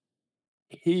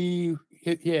he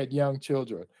had young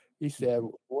children. He said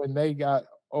when they got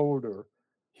older,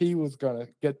 he was going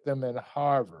to get them in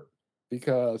Harvard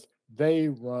because they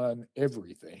run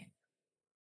everything,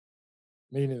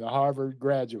 meaning the Harvard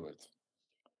graduates.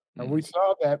 And we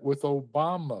saw that with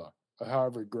Obama, a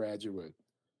Harvard graduate,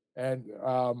 and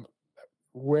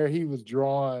where he was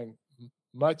drawing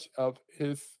much of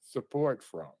his support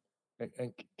from,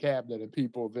 and cabinet and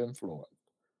people of influence.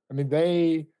 I mean,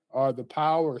 they are the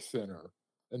power center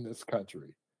in this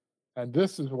country. And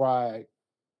this is why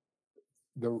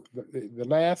the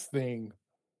last thing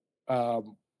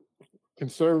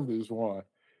conservatives want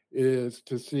is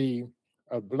to see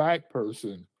a black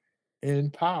person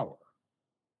in power,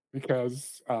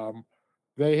 because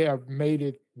they have made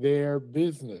it their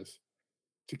business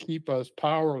to keep us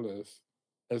powerless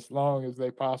as long as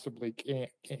they possibly can.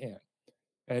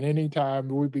 And anytime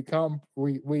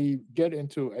we get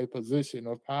into a position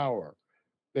of power,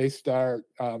 they start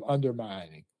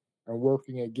undermining and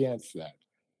working against that.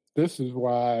 This is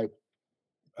why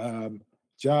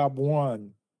job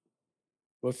one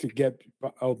was to get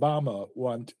Obama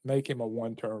make him a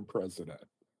one-term president,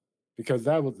 because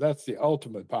that's the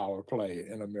ultimate power play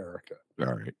in America.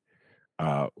 All right.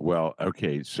 Well,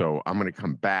 okay, so I'm going to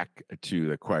come back to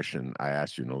the question I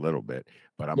asked you in a little bit,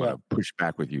 but I'm going to push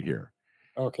back with you here.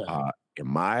 Okay. In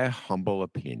my humble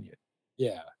opinion,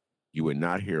 you would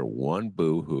not hear one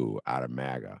boo-hoo out of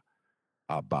MAGA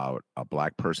about a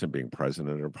black person being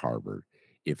president of Harvard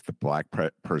if the black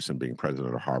person being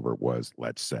president of Harvard was,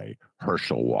 let's say,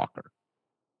 Herschel Walker.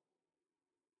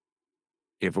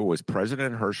 if it was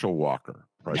President Herschel Walker,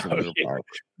 president of Harvard.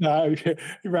 No,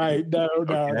 right. No.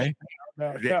 Okay.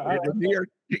 I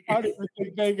don't even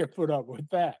think they could put up with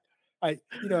that. They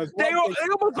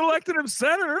almost elected him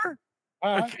senator.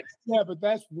 Yeah, but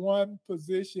that's one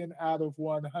position out of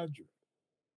 100.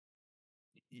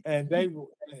 And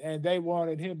they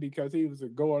wanted him because he was a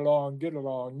go along, get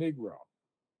along Negro.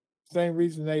 Same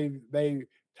reason they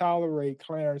tolerate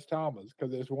Clarence Thomas,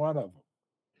 because it's one of them.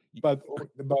 But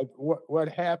what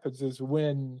happens is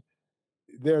when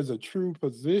there's a true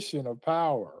position of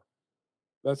power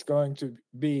that's going to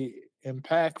be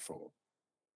impactful,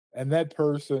 and that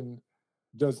person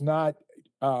does not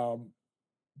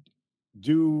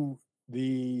do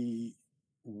the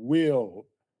will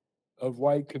of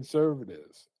white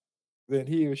conservatives, then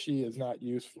he or she is not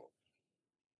useful.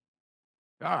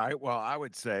 All right. Well, I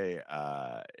would say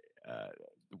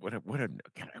what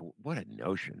a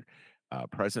notion.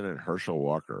 President Herschel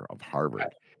Walker of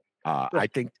Harvard. I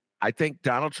think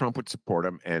Donald Trump would support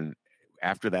him, and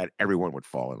after that, everyone would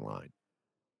fall in line.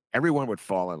 Everyone would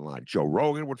fall in line. Joe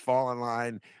Rogan would fall in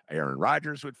line. Aaron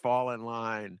Rodgers would fall in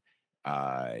line.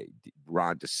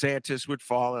 Ron DeSantis would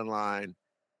fall in line.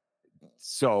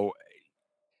 So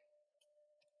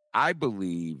I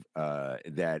believe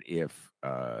that if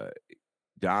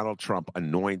Donald Trump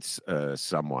anoints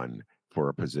someone for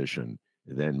a position,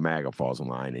 then MAGA falls in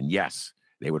line. And yes,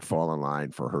 they would fall in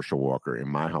line for Herschel Walker, in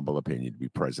my humble opinion, to be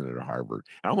president of Harvard.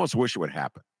 I almost wish it would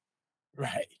happen.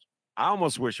 Right. I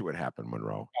almost wish it would happen,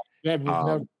 Monroe.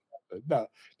 No,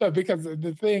 because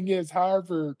the thing is,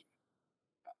 Harvard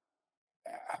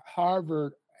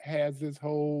has this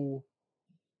whole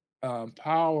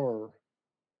power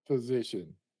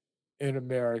position in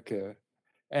America,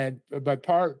 but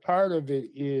part of it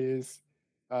is,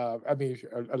 a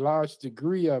large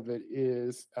degree of it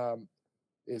is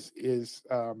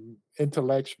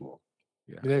intellectual.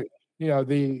 Yeah.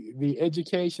 The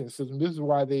education system. This is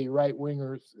why the right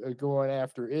wingers are going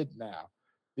after it now.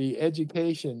 The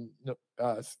education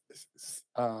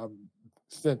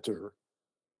center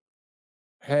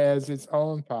has its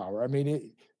own power.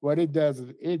 What it does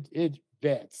is it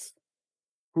vets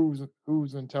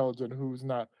who's intelligent, who's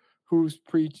not, who's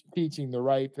teaching the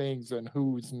right things, and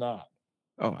who's not.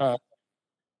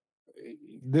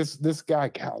 This guy,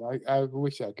 Cal, I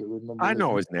wish I could remember. I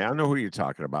know his name. I know who you're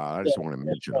talking about. I just want to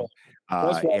mention him.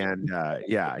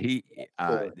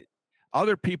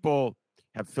 Other people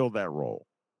have filled that role.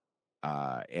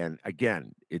 And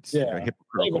again, it's a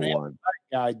hypocritical one.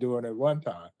 Guy doing it one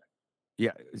time.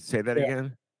 Yeah, say that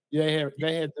again. Yeah,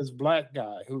 they had this black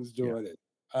guy who's doing it.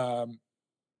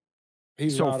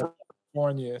 He's out of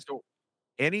California. So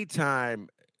anytime,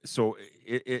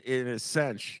 in a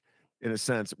sense,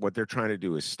 what they're trying to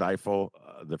do is stifle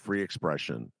the free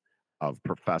expression of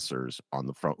professors on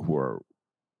the front who are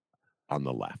on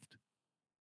the left.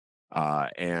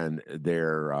 And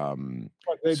they're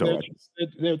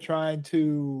trying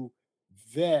to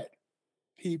vet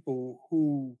people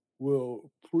who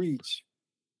will preach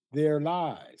their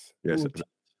lies. Yes.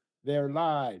 Their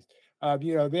lies.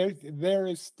 There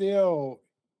is still,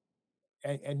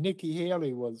 and Nikki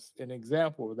Haley was an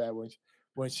example of that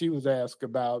when she was asked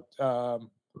about oh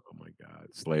my God,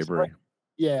 slavery.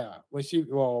 Yeah,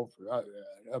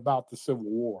 about the Civil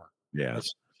War. Yeah,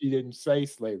 she didn't say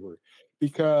slavery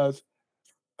because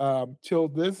till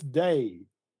this day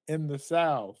in the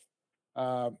South,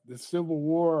 the Civil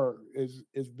War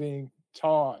is being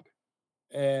taught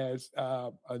as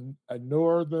a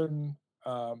northern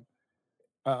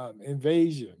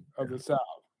invasion of the South.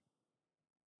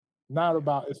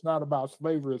 It's not about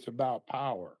slavery, it's about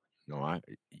power. And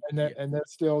they're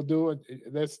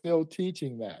still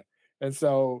teaching that. And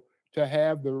so to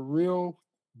have the real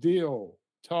deal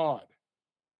taught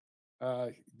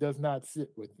does not sit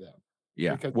with them.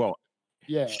 Yeah. It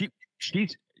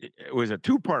was a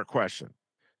two-part question.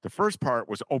 The first part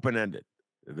was open-ended.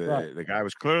 The guy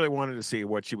was clearly wanted to see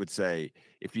what she would say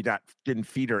if you didn't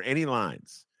feed her any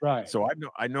lines. Right. So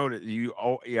I know that you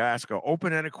ask an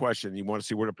open-ended question. You want to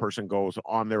see where the person goes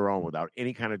on their own without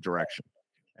any kind of direction.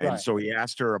 And so he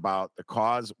asked her about the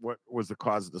cause. What was the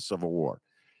cause of the Civil War?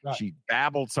 Right. She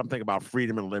babbled something about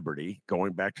freedom and liberty,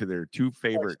 going back to their two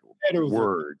favorite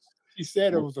words. She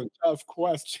said it was a tough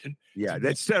question. Yeah,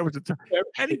 that said it was a tough.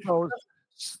 And he goes,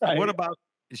 what about?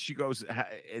 She goes,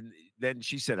 and then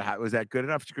she said, was that good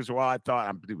enough? She goes, well, I thought,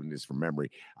 I'm doing this from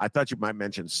memory, I thought you might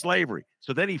mention slavery.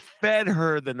 So then he fed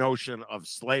her the notion of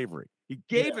slavery. He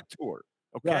gave it to her,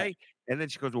 okay? Right. And then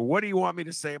she goes, well, what do you want me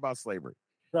to say about slavery?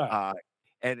 Right.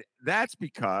 And that's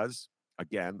because,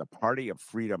 again, the Party of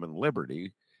Freedom and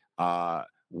Liberty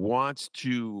wants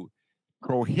to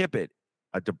prohibit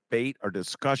a debate or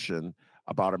discussion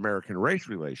about American race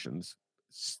relations,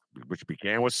 which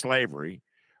began with slavery,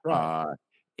 Right.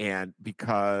 and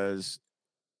because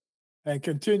And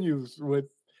continues with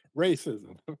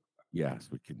racism. yes,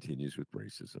 it continues with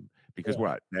racism. Because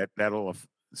Yeah. what that'll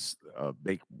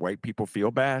make white people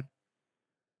feel bad.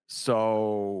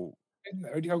 So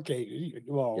Okay. yeah,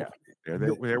 Well,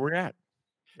 there we're at.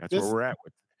 That's where this we're at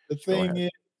with. the Go thing ahead.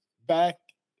 is, back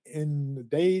in the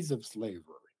days of slavery,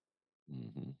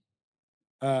 Hmm.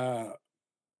 uh,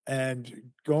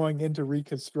 and going into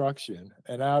Reconstruction,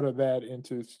 and out of that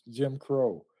into Jim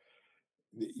Crow,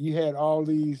 you had all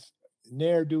these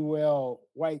ne'er do well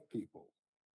white people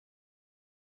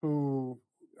who,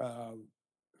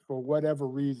 for whatever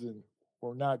reason,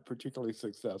 were not particularly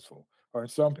successful, or in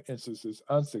some instances,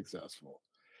 unsuccessful.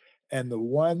 And the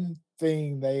one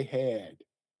thing they had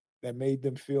that made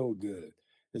them feel good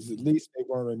is at least they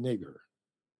weren't a nigger.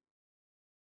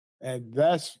 And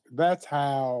that's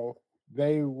how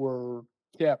they were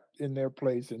kept in their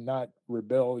place and not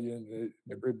rebelling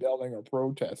or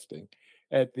protesting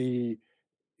at the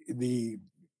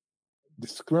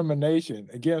discrimination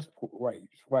against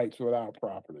whites without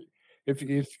property.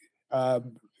 If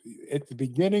um, at the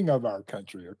beginning of our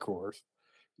country, of course,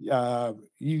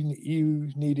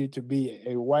 you needed to be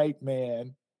a white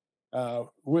man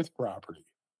with property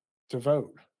to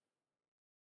vote,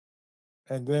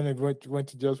 and then it went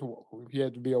to just you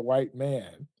had to be a white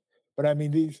man. But I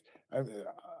mean, these uh,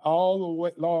 all the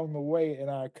way along the way in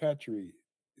our country,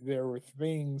 there were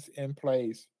things in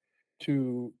place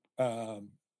to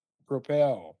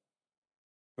propel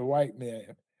the white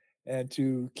man and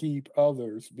to keep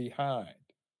others behind,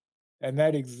 and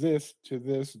that exists to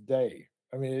this day.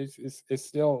 I mean, it's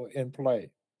still in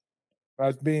play, but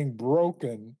it's being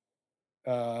broken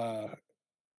uh,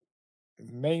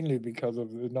 mainly because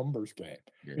of the numbers game.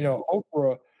 You Yeah, know,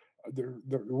 Oprah.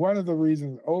 One of the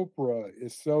reasons Oprah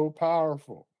is so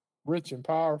powerful, rich and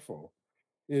powerful,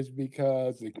 is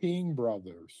because the King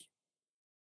brothers,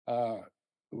 uh,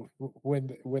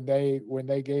 when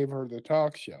they gave her the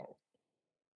talk show,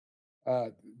 uh,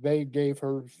 they gave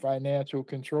her financial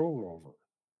control over,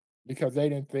 because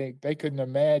they couldn't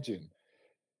imagine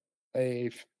a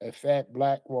fat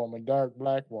black woman, dark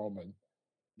black woman,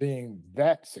 being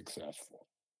that successful.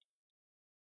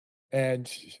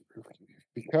 And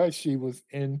because she was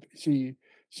in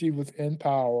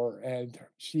power and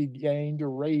she gained the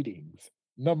ratings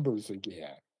numbers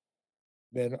again,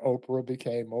 then Oprah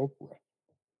became Oprah.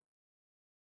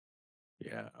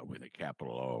 yeah, with a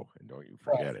capital O, and don't you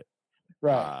Right, forget it.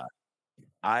 right.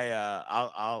 Uh,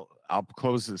 I'll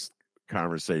close this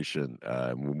conversation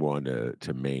and move on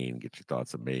to Maine. Get your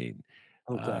thoughts on Maine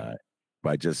Okay.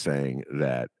 by just saying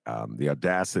that the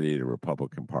audacity of the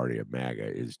Republican Party of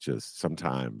MAGA is just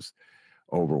sometimes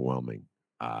overwhelming.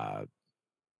 Uh,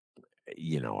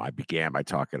 I began by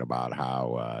talking about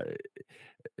how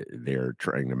they're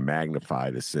trying to magnify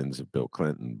the sins of Bill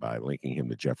Clinton by linking him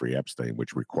to Jeffrey Epstein,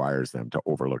 which requires them to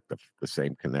overlook the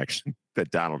same connection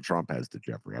that Donald Trump has to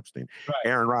Jeffrey Epstein. Right,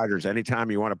 Aaron Rodgers,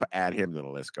 anytime you want to add him to the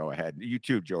list, go ahead. You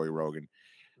too, Joey Rogan.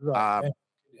 right. Um,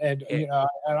 And eh,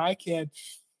 and I can't.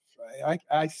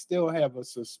 I still have a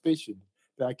suspicion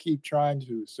that I keep trying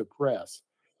to suppress,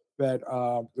 that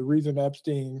the reason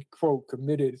Epstein quote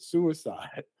committed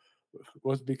suicide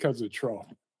was because of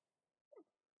Trump.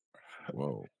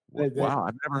 whoa. That Wow.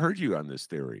 I've never heard you on this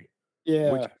theory.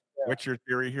 Which, yeah, what's your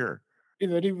theory here?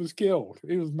 that he was killed.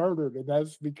 He was murdered, and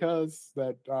that's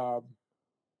The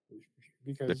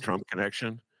because Trump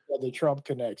connection? of the Trump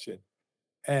connection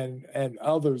and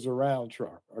others around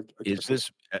Trump. Is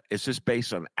this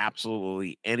based on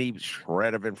absolutely any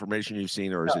shred of information you've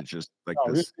seen, or is No, it just like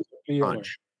no, this this is a feeling.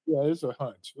 hunch? Yeah, it's a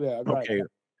hunch. Yeah, right. Okay.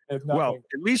 It's Well, nothing.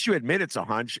 at least you admit it's a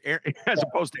hunch, as Yeah,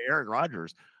 opposed to Aaron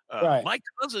Rodgers. right, My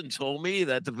cousin told me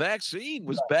that the vaccine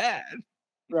was bad.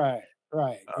 right,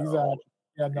 right. Oh, Exactly.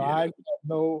 Yeah, no, you I know, don't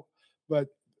know, but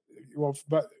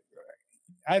but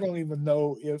I don't even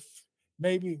know if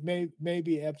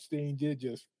maybe Epstein did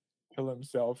just kill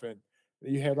himself, and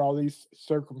you had all these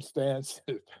circumstances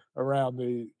around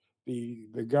the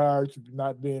guards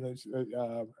not being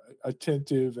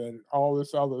attentive and all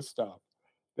this other stuff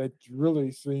that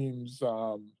really seems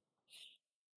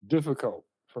difficult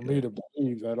for me yeah, to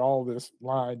believe that all this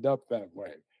lined up that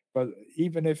way. But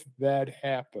even if that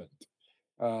happened,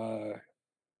 uh,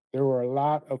 there were a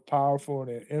lot of powerful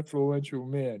and influential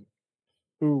men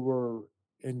who were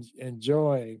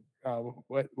enjoying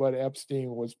what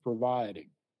Epstein was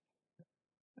providing.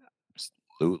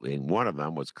 absolutely. And one of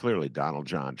them was clearly Donald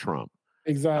John Trump.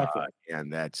 Exactly.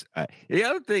 And that's the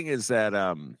other thing is that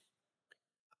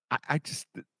I just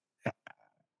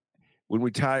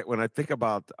when I think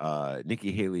about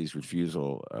Nikki Haley's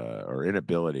refusal or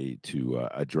inability to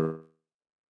address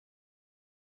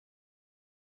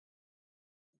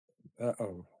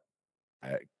Uh-oh.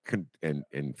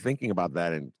 and thinking about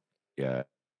that and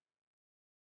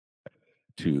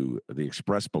to the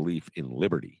expressed belief in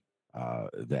liberty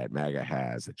that MAGA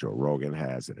has, that Joe Rogan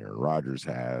has, that Aaron Rodgers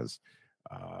has,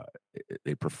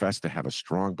 they profess to have a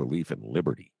strong belief in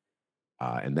liberty,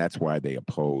 and that's why they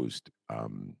opposed.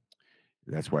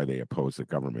 That's why they oppose the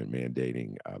government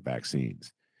mandating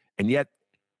vaccines, and yet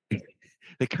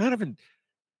they kind of.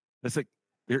 It's like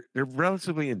they're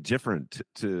relatively indifferent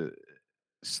to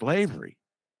slavery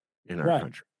in our Right.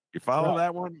 country. You follow Right.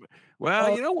 that one?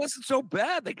 Well, Oh, it wasn't so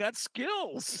bad. They got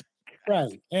skills.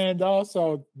 right. And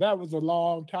also, that was a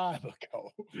long time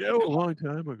ago. Yeah, a long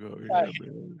time ago. Yeah, Right.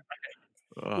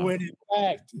 man. When in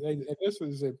fact, and this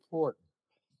was important,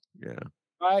 Yeah.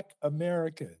 Black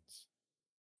Americans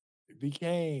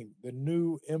became the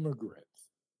new immigrants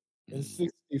in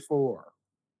 64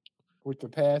 with the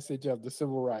passage of the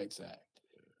Civil Rights Act.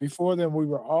 Before then, we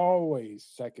were always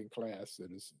second-class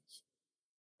citizens.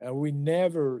 And we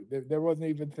never, there wasn't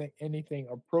even anything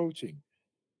approaching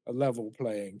a level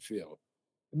playing field.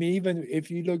 I mean, even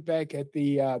if you look back at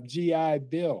the GI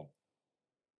Bill,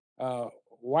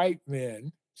 white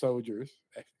men, soldiers,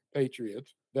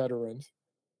 patriots, veterans,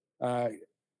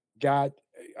 got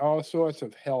all sorts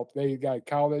of help. They got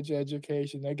college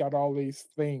education. They got all these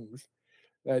things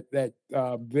that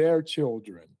their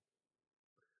children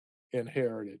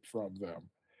inherited from them.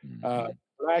 Mhm.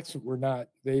 Blacks were not.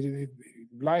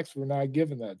 Blacks were not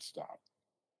given that stuff.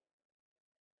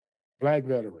 Black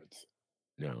veterans,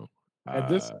 No. and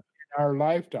this is in our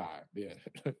lifetime. Yeah,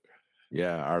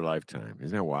 Yeah, our lifetime.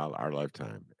 Isn't that wild? Our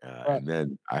lifetime. right, And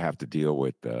then I have to deal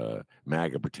with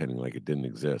MAGA pretending like it didn't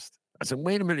exist. I said,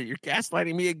 wait a minute, you're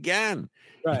gaslighting me again.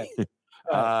 right, right.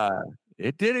 uh,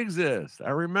 it did exist. I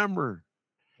remember.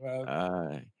 Well,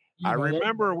 Uh, you I know,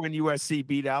 remember when USC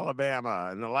beat Alabama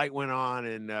and the light went on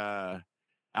in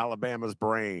Alabama's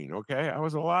brain. Okay. I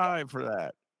was alive for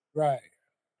that. right.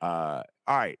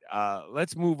 All right.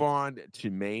 Let's move on to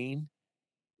Maine.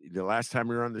 The last time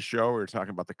we were on the show, we were talking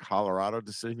about the Colorado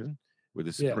decision where the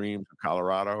Yeah, Supreme of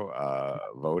Colorado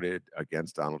voted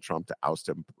against Donald Trump to oust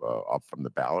him off from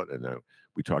the ballot. And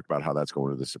we talked about how that's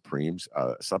going to the Supremes.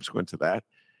 Subsequent to that,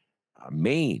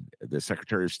 Maine, the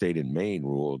Secretary of State in Maine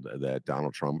ruled that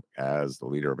Donald Trump, as the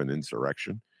leader of an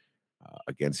insurrection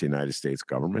against the United States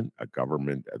government, a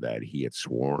government that he had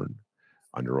sworn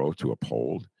under oath to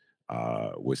uphold,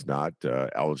 was not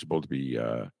eligible to be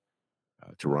to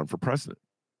run for president.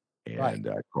 right. And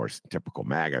of course, typical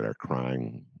MAGA, they're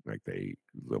crying like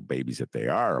little babies that they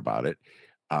are about it.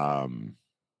 Um,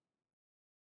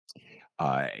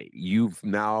 you've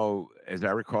now, as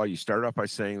I recall, you started off by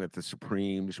saying that the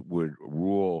Supremes would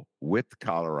rule with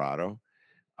Colorado.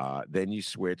 Then you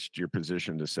switched your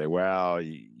position to say, well,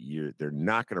 they're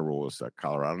not going to rule with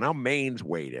Colorado. Now Maine's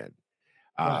weighed in.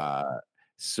 Right.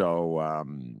 So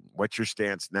what's your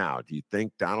stance now? Do you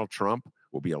think Donald Trump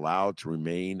will be allowed to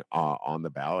remain on the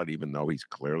ballot, even though he's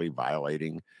clearly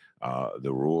violating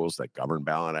the rules that govern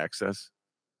ballot access?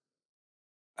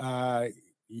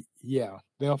 Yeah,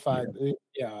 they'll find.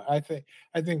 Yeah, I think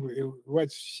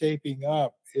what's shaping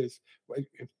up is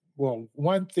well,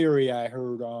 one theory I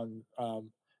heard on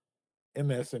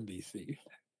MSNBC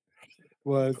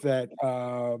was that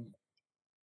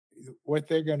what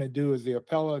they're going to do is the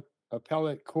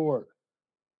appellate court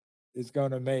is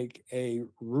going to make a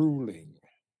ruling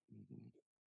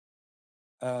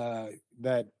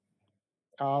that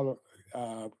Col-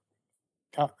 uh,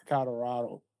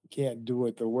 Colorado can't do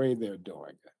it the way they're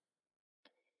doing it.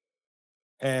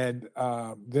 And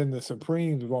then the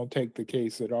Supremes won't take the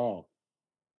case at all.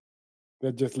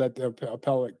 They'll just let the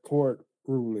appellate court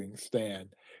ruling stand,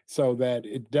 so that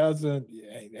it doesn't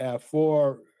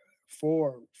for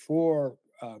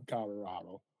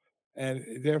Colorado,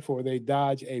 and therefore they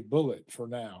dodge a bullet for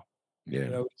now.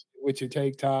 Yeah. Which would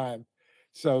take time,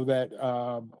 so that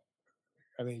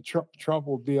I mean Trump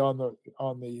will be on the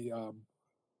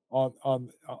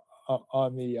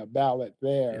ballot Yeah.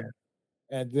 there,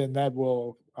 and then that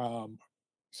will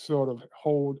sort of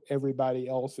hold everybody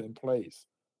else in place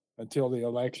until the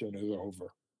election is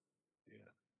over.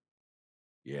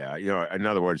 Yeah. In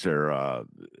other words, they'll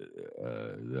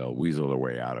weasel their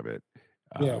way out of it,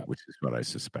 Yeah, which is what I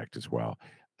suspect as well.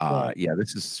 right, Yeah,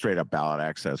 this is straight up ballot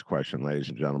access question, ladies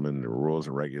and gentlemen. The rules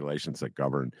and regulations that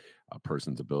govern a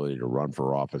person's ability to run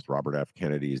for office. Robert F.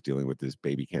 Kennedy is dealing with this.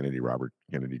 Baby Kennedy, Robert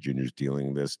Kennedy Jr. is dealing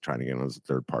with this, trying to get on as a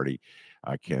third party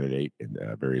candidate in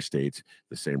various states.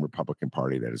 The same Republican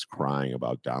Party that is crying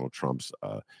about Donald Trump's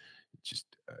just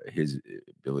his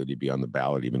ability to be on the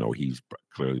ballot, even though he's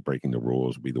clearly breaking the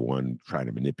rules, be the one trying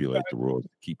to manipulate the rules to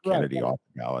keep Kennedy off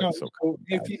the ballot. No, So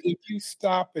if you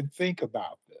stop and think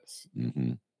about this,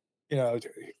 mm-hmm. you know,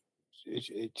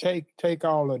 take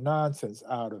all the nonsense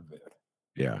out of it.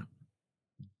 Yeah.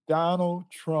 Donald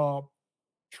Trump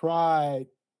tried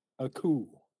a coup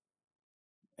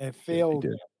and failed.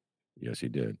 Yes, he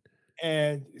did.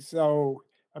 And so,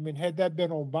 I mean, had that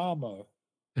been Obama,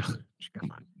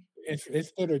 come on,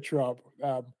 instead of Trump,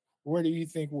 where do you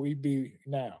think we'd be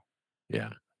now? Yeah,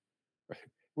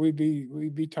 we'd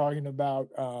be talking about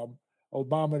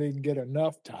Obama didn't get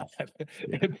enough time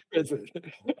in prison.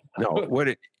 No,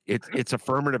 it's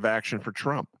affirmative action for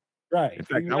Trump. Right. In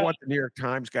fact, I want the New York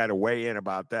Times guy to weigh in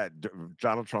about that.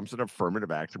 Donald Trump's an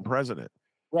affirmative action president.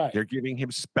 Right. They're giving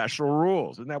him special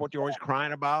rules. Isn't that what you're always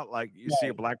crying about? Like you see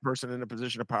a black person in a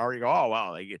position of power, you go, oh,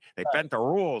 well, they bent the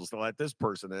rules to let this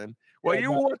person in. Well,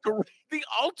 you want the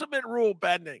ultimate rule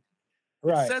bending.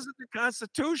 Right. It says in the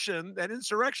Constitution that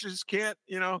insurrectionists can't,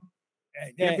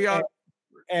 can't be on.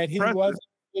 And he wasn't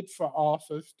fit for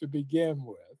office to begin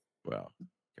with. Well,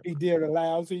 he did a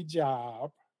lousy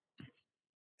job.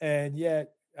 And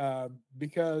yet,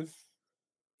 because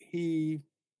he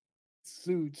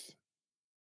suits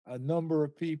a number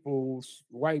of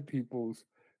white people's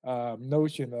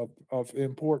notion of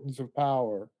importance of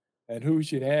power and who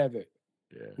should have it,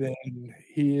 then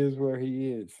he is where he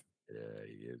is. Yeah,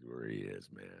 he is where he is,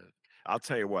 man. I'll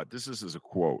tell you what, this is a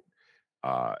quote,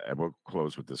 and we'll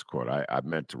close with this quote. I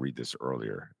meant to read this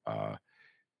earlier.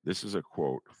 This is a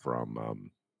quote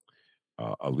from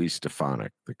Elise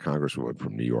Stefanik, the congresswoman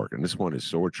from New York. And this one is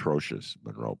so atrocious,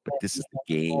 Monroe, but this is the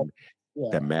game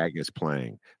that MAGA is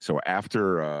playing. So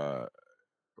after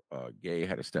Gay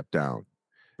had to step down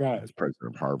as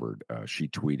president of Harvard, she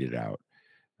tweeted out,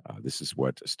 this is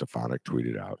what Stefanik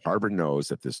tweeted out. Harvard knows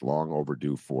that this long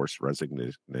overdue forced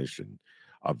resignation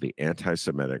of the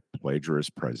anti-Semitic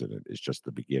plagiarist president is just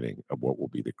the beginning of what will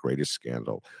be the greatest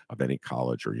scandal of any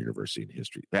college or university in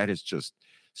history. That is just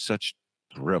such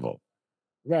drivel.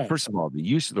 Right. First of all, the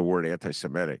use of the word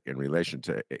anti-Semitic in relation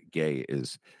to gay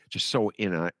is just so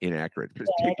inaccurate,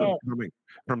 particularly coming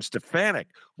from Stefanik,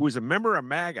 who is a member of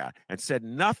MAGA and said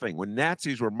nothing when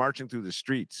Nazis were marching through the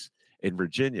streets in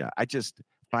Virginia. I just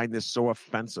find this so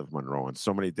offensive, Monroe, on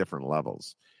so many different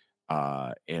levels.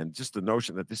 And just the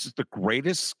notion that this is the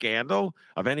greatest scandal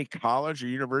of any college or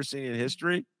university in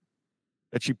history,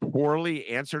 that she poorly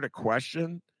answered a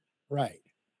question. Right.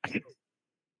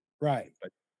 Right.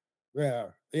 Yeah,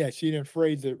 she didn't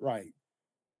phrase it right.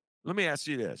 Let me ask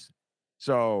you this.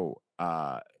 So,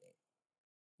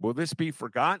 will this be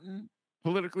forgotten,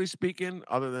 politically speaking,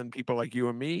 other than people like you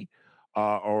and me?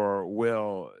 Or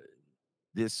will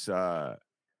this,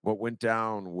 what went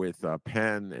down with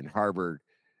Penn and Harvard,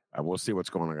 we'll see what's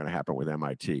going to happen with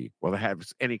MIT. Will it have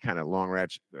any kind of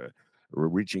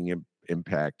reaching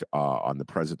impact on the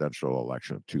presidential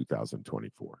election of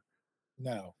 2024?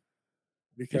 No.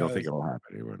 Because you don't think it'll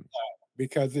happen, even?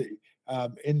 Because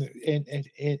in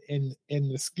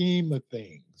the scheme of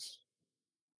things,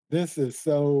 this is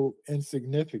so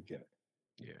insignificant.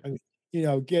 Yeah. I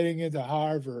mean, getting into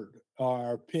Harvard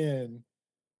or Penn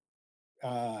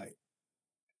it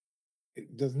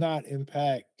does not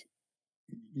impact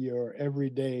your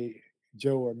everyday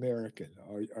Joe American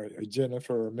or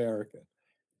Jennifer American.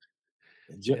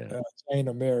 Jane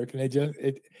American. It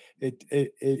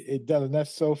doesn't.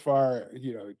 That's so far.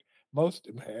 Most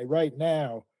right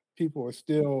now people are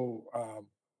still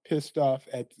pissed off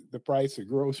at the price of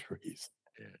groceries.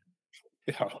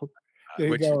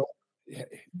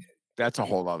 That's a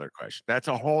whole other question. That's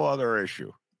a whole other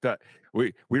issue.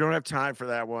 We don't have time for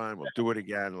that one. We'll do it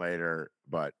again later.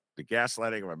 But the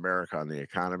gaslighting of America on the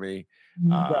economy,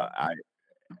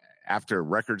 after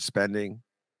record spending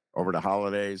over the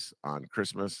holidays on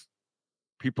Christmas,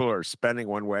 people are spending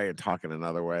one way and talking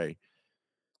another way.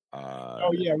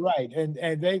 Oh yeah, right.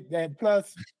 And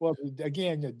plus, well,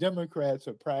 again, the Democrats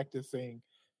are practicing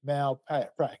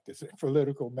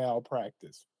political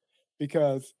malpractice,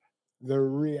 because the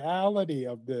reality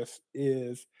of this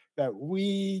is that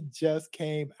we just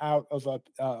came out of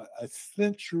a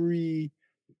century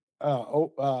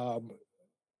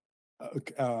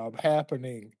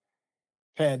happening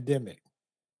pandemic.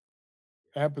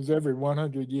 Happens every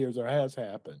 100 years, or has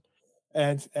happened,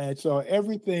 and so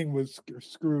everything was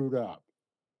screwed up,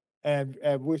 and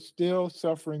we're still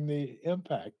suffering the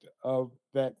impact of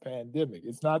that pandemic.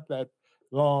 It's not that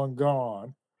long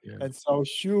gone, and so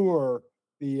sure,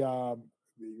 we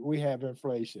have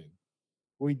inflation.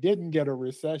 We didn't get a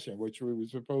recession, which we were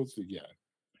supposed to get,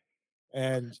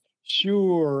 And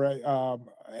sure,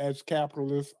 as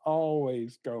capitalists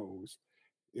always goes,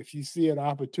 if you see an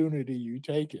opportunity, you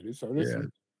take it. And so Yeah.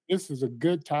 this is a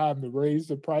good time to raise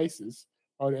the prices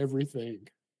on everything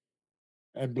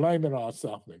and blame it on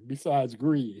something besides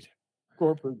greed,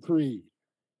 corporate greed.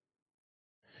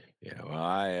 Yeah.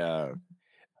 Well,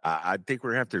 I think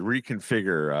we're gonna have to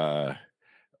reconfigure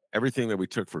everything that we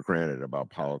took for granted about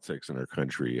politics in our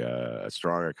country. A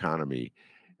strong economy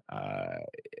uh,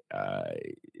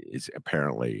 is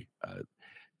apparently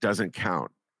doesn't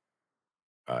count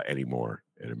anymore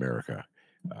in America,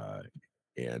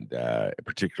 and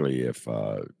particularly if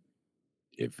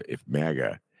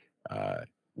MAGA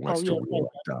wants Oh to yeah, win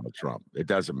Donald Trump, it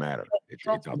doesn't matter.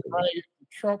 Trump was bragging.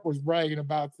 Trump was bragging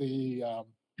about the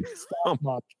stock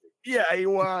market. Yeah, he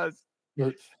was.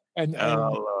 And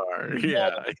Oh Lord,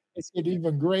 yeah, it's at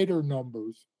even greater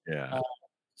numbers. yeah,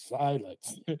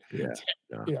 Silence. yeah,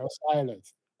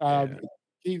 Silence. yeah,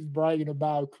 He's bragging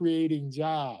about creating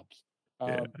jobs.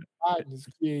 yeah, Biden has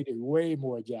created way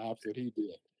more jobs than he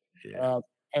did. yeah.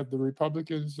 Have the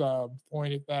Republicans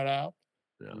pointed that out?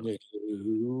 No,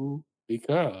 No,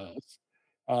 because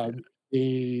yeah,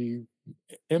 the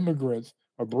immigrants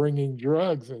are bringing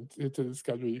drugs into this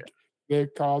country. They're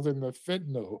causing the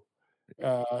fentanyl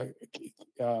uh,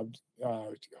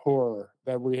 horror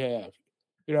that we have.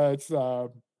 It's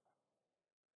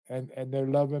and they're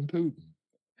loving Putin.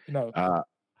 You know, all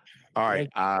right.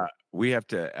 and, We have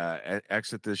to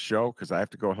exit this show because I have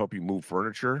to go help you move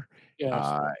furniture.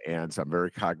 yes, And so I'm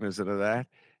very cognizant of that.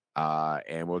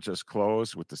 And we'll just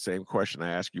close with the same question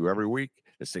I ask you every week,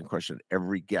 the same question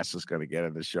every guest is going to get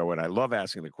in the show. And I love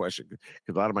asking the question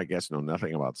because a lot of my guests know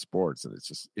nothing about sports, and it's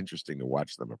just interesting to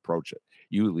watch them approach it.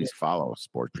 You at least follow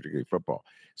sports, particularly football.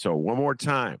 So, one more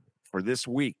time for this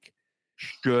week,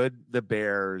 should the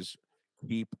Bears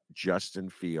keep Justin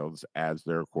Fields as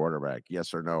their quarterback?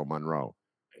 Yes or no, Monroe?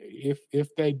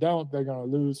 if they don't, they're going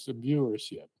to lose some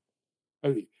viewership.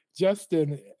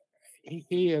 Justin,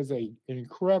 he is an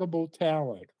incredible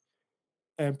talent,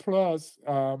 and plus,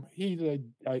 he's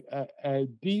a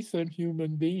decent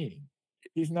human being.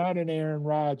 He's not an Aaron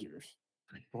Rodgers,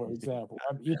 for example.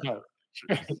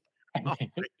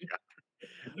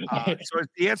 Oh so is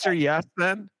the answer yes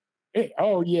then?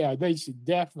 Oh yeah, they should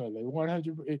definitely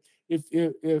 100.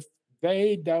 If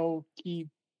they don't keep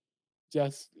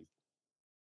Justin,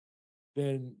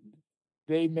 then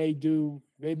they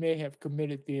may have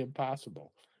committed the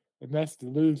impossible, and that's to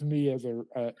lose me as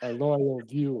a loyal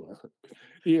viewer.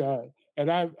 Yeah, and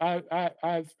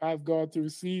I've gone through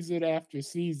season after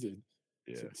season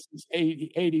Yeah. since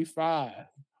 85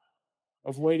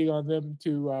 of waiting on them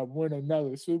to win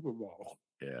another Super Bowl.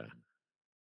 Yeah.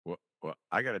 Well,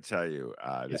 I got to tell you,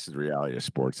 Yeah, this is the reality of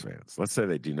sports fans. Let's say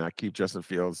they do not keep Justin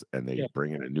Fields and they yeah,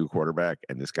 bring in a new quarterback,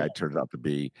 and this guy yeah, turns out to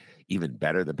be even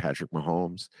better than Patrick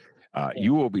Mahomes. yeah.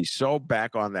 You will be so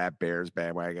back on that Bears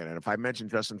bandwagon. And if I mention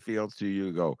Justin Fields to you,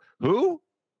 you go, who?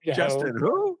 Yeah, Justin,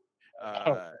 who?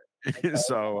 oh,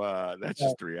 So that's uh,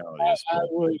 just the reality of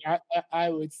sports. I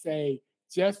would say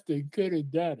Justin could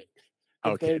have done it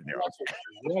if Okay. they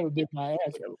that would be my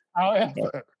answer.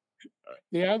 However,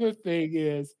 the other thing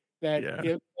is that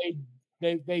Yeah.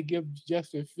 if they give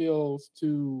Justin Fields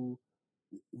to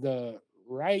the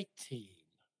right team,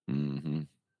 Mm-hmm.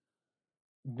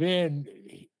 then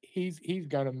he's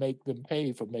gonna make them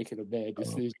pay for making a bad Oh,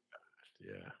 decision.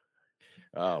 yeah.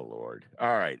 Oh Lord!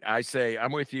 All right, I say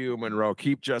I'm with you, Monroe.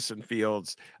 Keep Justin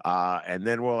Fields, and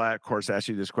then we'll of course ask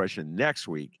you this question next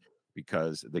week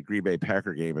because the Green Bay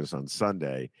Packer game is on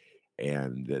Sunday,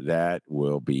 and that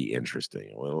will be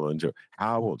interesting. We'll enjoy.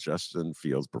 How will Justin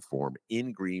Fields perform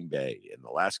in Green Bay in the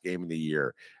last game of the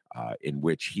year, in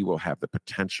which he will have the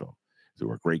potential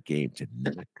through a great game to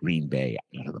knock Green Bay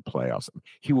out of the playoffs?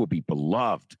 He will be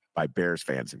beloved by Bears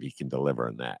fans if he can deliver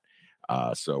on that.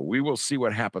 So we will see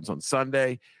what happens on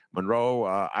Sunday. Monroe,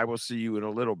 I will see you in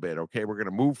a little bit. Okay, we're going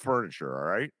to move furniture. All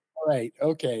right. All right,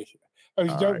 okay.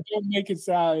 Don't make it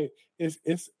sound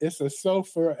it's a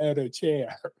sofa and a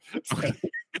chair.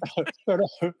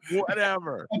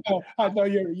 Whatever. I know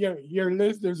your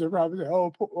listeners are probably saying,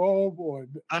 oh boy,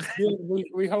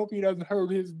 we hope he doesn't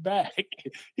hurt his back.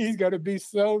 He's going to be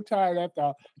so tired after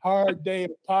a hard day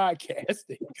of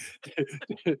podcasting.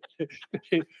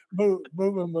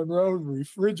 Moving Monroe's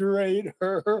refrigerator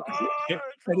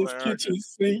and his kitchen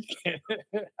sink.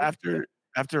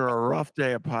 After a rough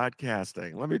day of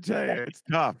podcasting, let me tell you, it's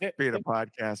tough being a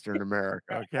podcaster in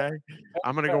America. Okay,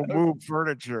 I'm going to go move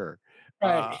furniture.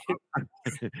 Right.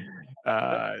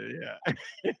 Yeah.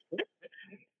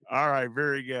 All right,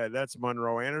 very good. That's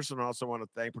Monroe Anderson. I also want to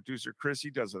thank producer Chris. He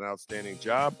does an outstanding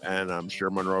job, and I'm sure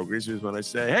Monroe agrees with me when I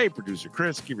say, hey, producer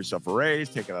Chris, give yourself a raise,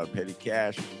 take it out of petty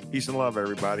cash. Peace and love,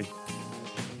 everybody.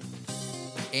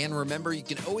 And remember, you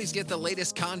can always get the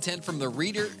latest content from The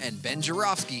Reader and Ben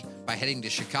Joravsky by heading to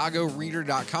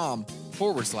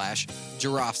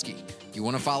chicagoreader.com/Joravsky. You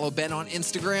want to follow Ben on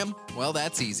Instagram? Well,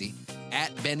 that's easy,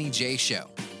 @BennyJShow.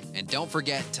 And don't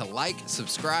forget to like,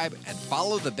 subscribe, and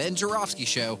follow The Ben Joravsky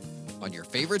Show on your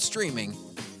favorite streaming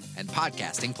and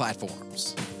podcasting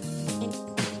platforms.